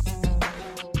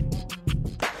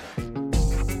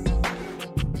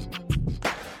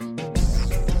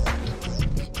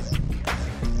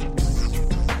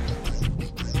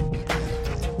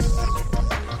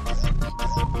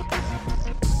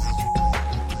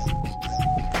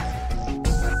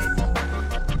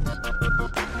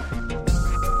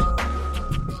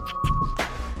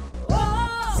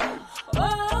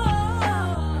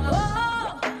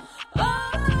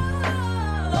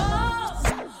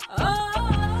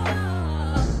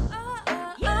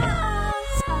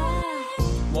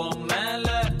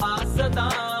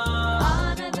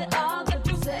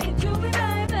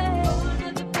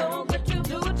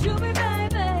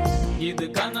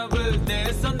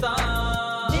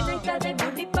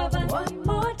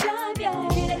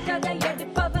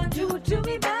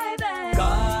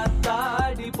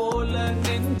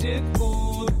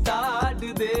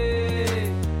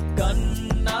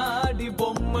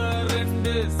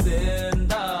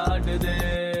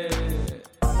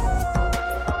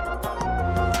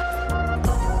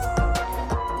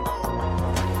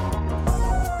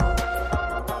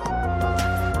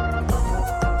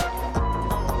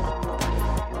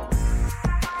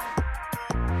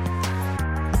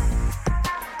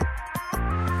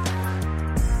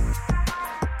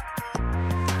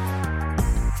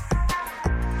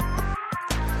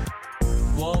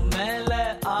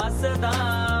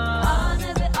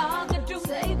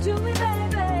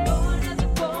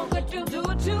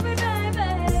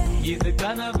 இது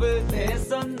கனவு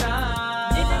தேசம் தான்.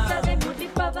 நினைத்ததை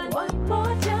முடிப்பவன் one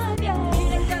more time, yeah.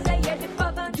 நினைத்ததை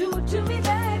எடுப்பவன் do to me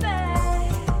baby.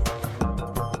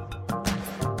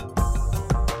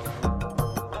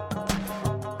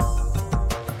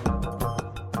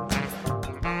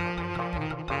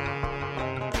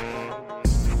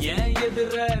 ஏன்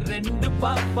எதிர ரெண்டு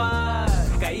பாப்பா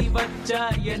கை வச்சா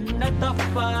என்ன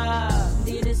தப்பா?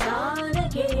 தினசான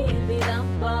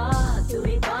கேள்விதப்பா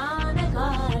துடிப்பான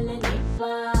கால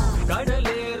நிப்பா.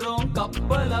 கடலேறும்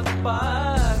கப்பலப்பா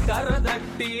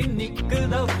கரதட்டி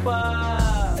நிக்குதப்பா.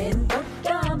 என்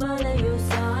தொட்டா மலையோ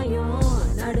சாயோ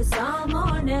நடு சாமோ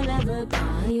நிலவு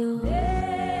காயோ.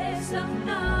 தேசம்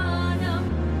நாணம்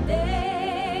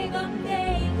தேகம்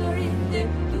தேய்ந்தொழிந்து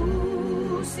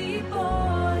தூசி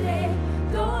போலே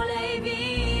தோலை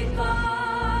வீர்வார்.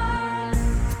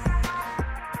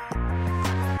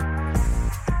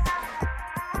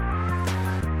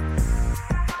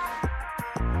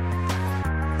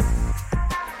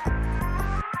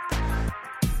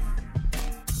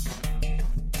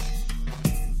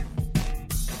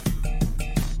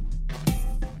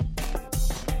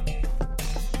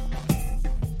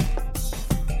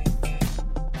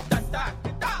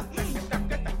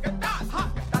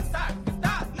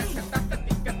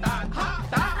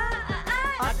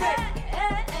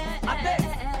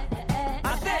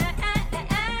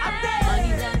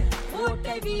 மனிதன்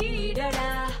ஓட்டை வீடடா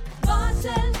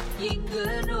வாசல் இங்கு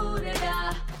நூறடா.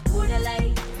 உடலை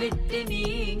விட்டு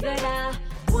நீங்கடா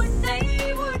உன்னை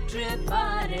உற்று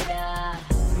பாருடா.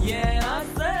 ஏன்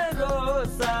ஆசை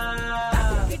ரோசா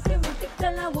கிட்டு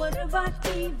முட்டுக்கெல்லாம் ஒரு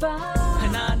வாட்டி வா.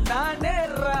 நான் தானே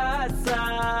ராசா.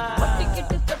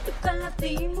 ஒட்டிக்கிட்டு தொட்டுக்கெல்லாம்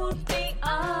தீ மூட்டி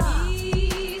ஆ.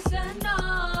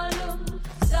 ஈசனாலும்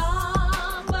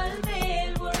சாம்பல்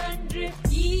மேல் உழன்று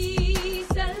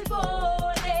ஈசல்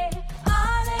போலே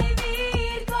ஆலை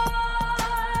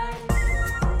வீர்வார்.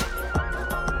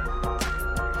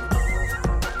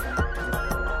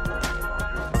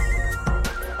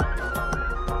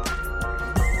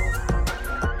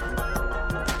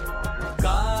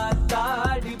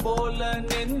 காத்தாடி போல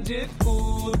நெஞ்சு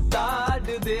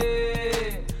கூத்தாடுதே.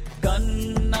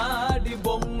 கண்ணாடி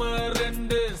பொம்மை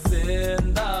ரெண்டு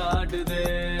சேர்ந்தாடுதே.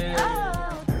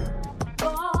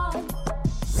 Boy,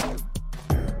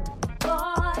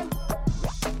 boy,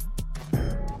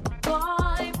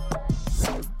 boy.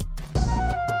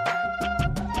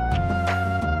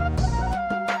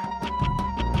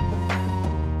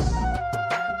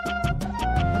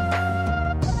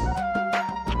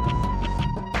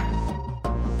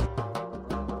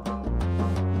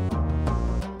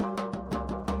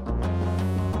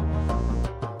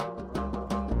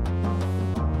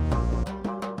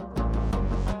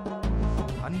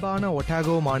 அன்பான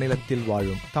ஒட்டாகோ மாநிலத்தில்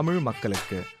வாழும் தமிழ்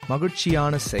மக்களுக்கு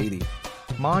மகிழ்ச்சியான செய்தி.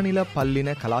 மாநில பல்லின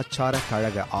கலாச்சார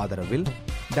கழக ஆதரவில்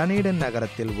டனேடன்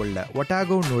நகரத்தில் உள்ள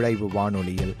ஒட்டாகோ நுழைவு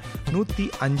வானொலியில்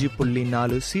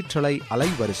 105.4 சீற்றலை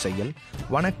அலைவரிசையில்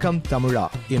வணக்கம் தமிழா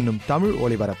என்னும் தமிழ்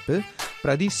ஒலிபரப்பு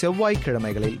பிரதி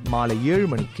செவ்வாய்க்கிழமைகளில் மாலை 7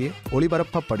 மணிக்கு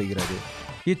ஒலிபரப்பப்படுகிறது.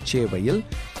 இச்சேவையில்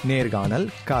நேர்காணல்,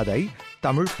 கதை,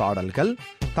 தமிழ் பாடல்கள்,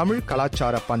 தமிழ்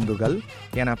கலாச்சார பண்புகள்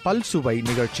என பல்சுவை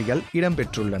நிகழ்ச்சிகள்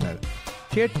இடம்பெற்றுள்ளன.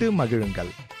 கேட்டு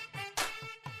மகிழுங்கள்.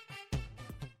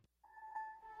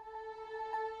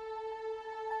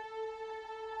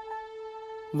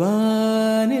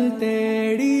 வானில்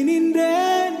தேடி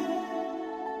நின்றேன்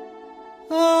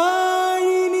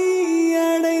ஆழி நீ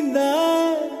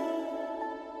அடைந்தாய்.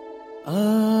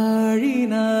 ஆழி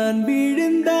நான்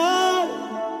விழுந்தால்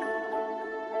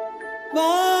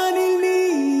வானில் நீ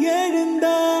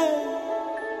எழுந்தாய்.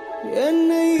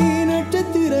 என்னை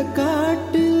நட்சத்திர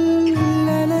காட்டில்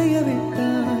அலைய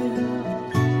விட்டாய்.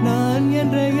 நான்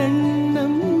என்ற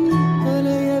எண்ணம்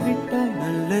அலைய விட்டாய்.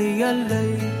 நல்லை அல்லை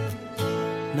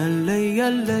நல்லை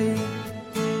அல்லை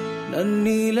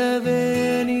நன்னிலவே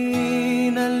நீ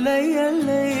நல்லை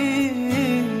அல்லை.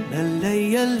 நல்லை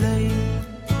அல்லை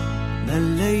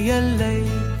நல்லை அல்லை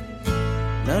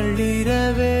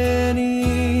நள்ளிரவே நீ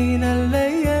நல்லை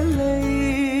அல்லை.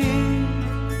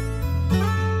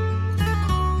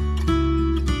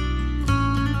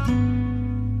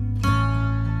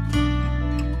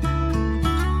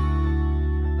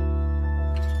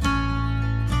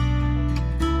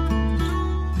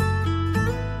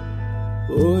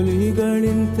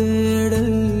 ஒலிகளின்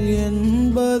தேடல்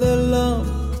என்பதெல்லாம்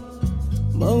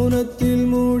மௌனத்தில்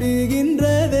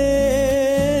மூடுகின்றதே.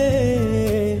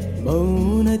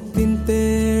 மௌனத்தின்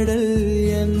தேடல்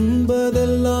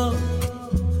என்பதெல்லாம்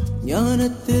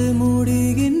ஞானத்தில்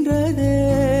மூடுகின்றதே.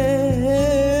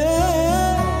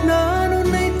 நான்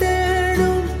உன்னை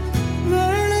தேடும்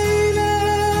வேளையிலே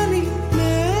நீ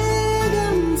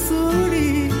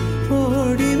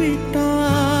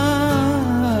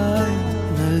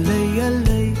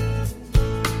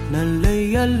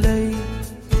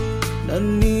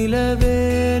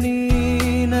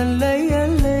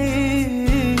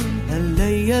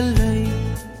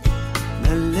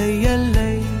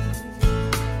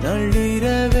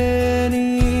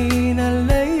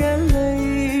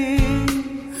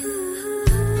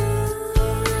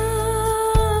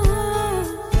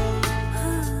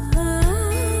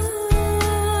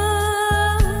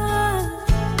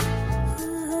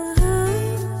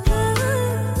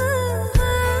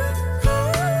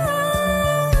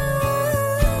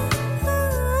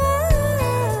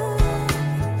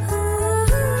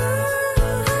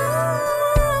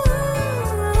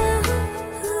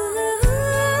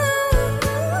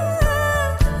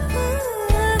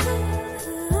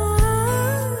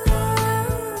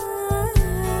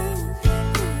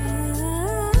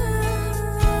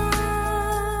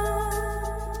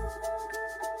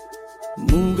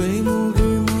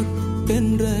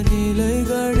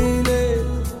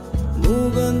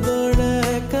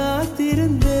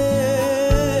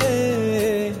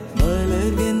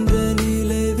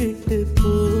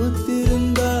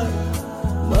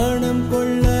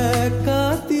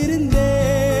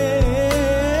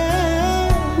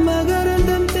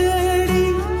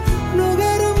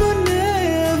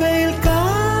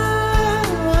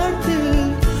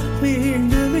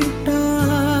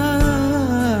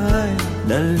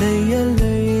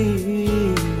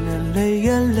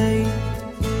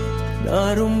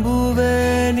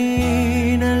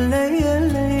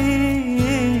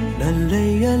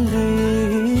அல்லை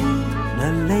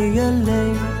நல்லை அல்லை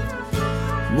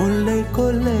முல்லை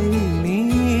கொல்லை நீ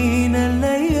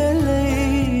நல்லை அல்லை.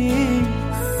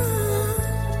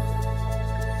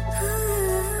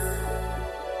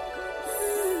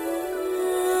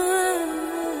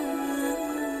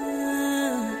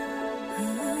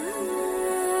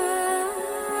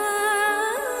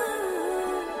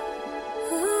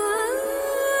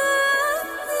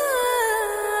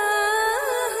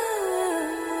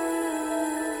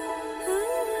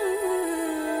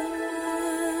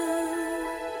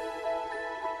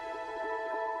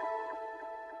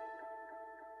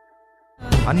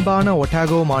 அன்பான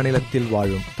ஒட்டாகோ மாநிலத்தில்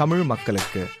வாழும் தமிழ்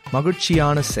மக்களுக்கு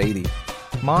மகிழ்ச்சியான செய்தி.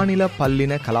 மாநில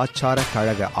பல்லின கலாச்சார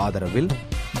கழக ஆதரவில்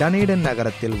டனேடன்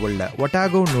நகரத்தில் உள்ள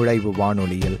ஒட்டாகோ நுழைவு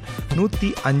வானொலியில்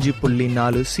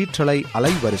 105.4 சீற்றலை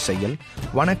அலைவரிசையில்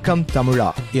வணக்கம் தமிழா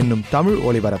என்னும் தமிழ்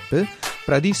ஒலிபரப்பு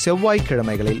பிரதி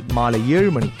செவ்வாய்க்கிழமைகளில் மாலை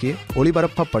 7 மணிக்கு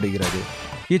ஒலிபரப்பப்படுகிறது.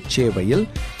 இச்சேவையில்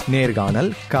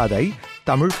நேர்காணல், கதை,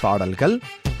 தமிழ் பாடல்கள்,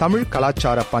 தமிழ்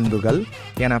கலாச்சார பண்புகள்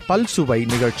என பல்சுவை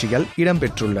நிகழ்ச்சிகள்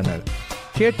இடம்பெற்றுள்ளன.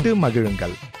 கேட்டு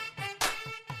மகிழுங்கள்.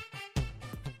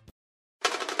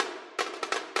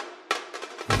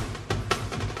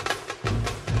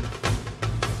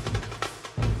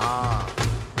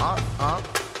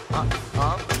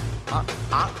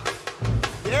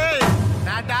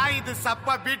 இது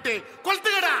சப்பா பீட்டு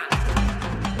கொளுத்துக்கடா.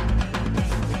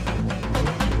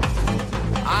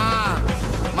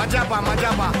 மஜாப்பா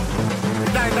மஜாப்பா.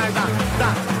 இதா இதா இதா இதா.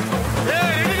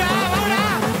 ஏய் ரெடிடா வாடா.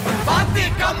 பாத்தி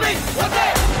கம்மி. ஓகே.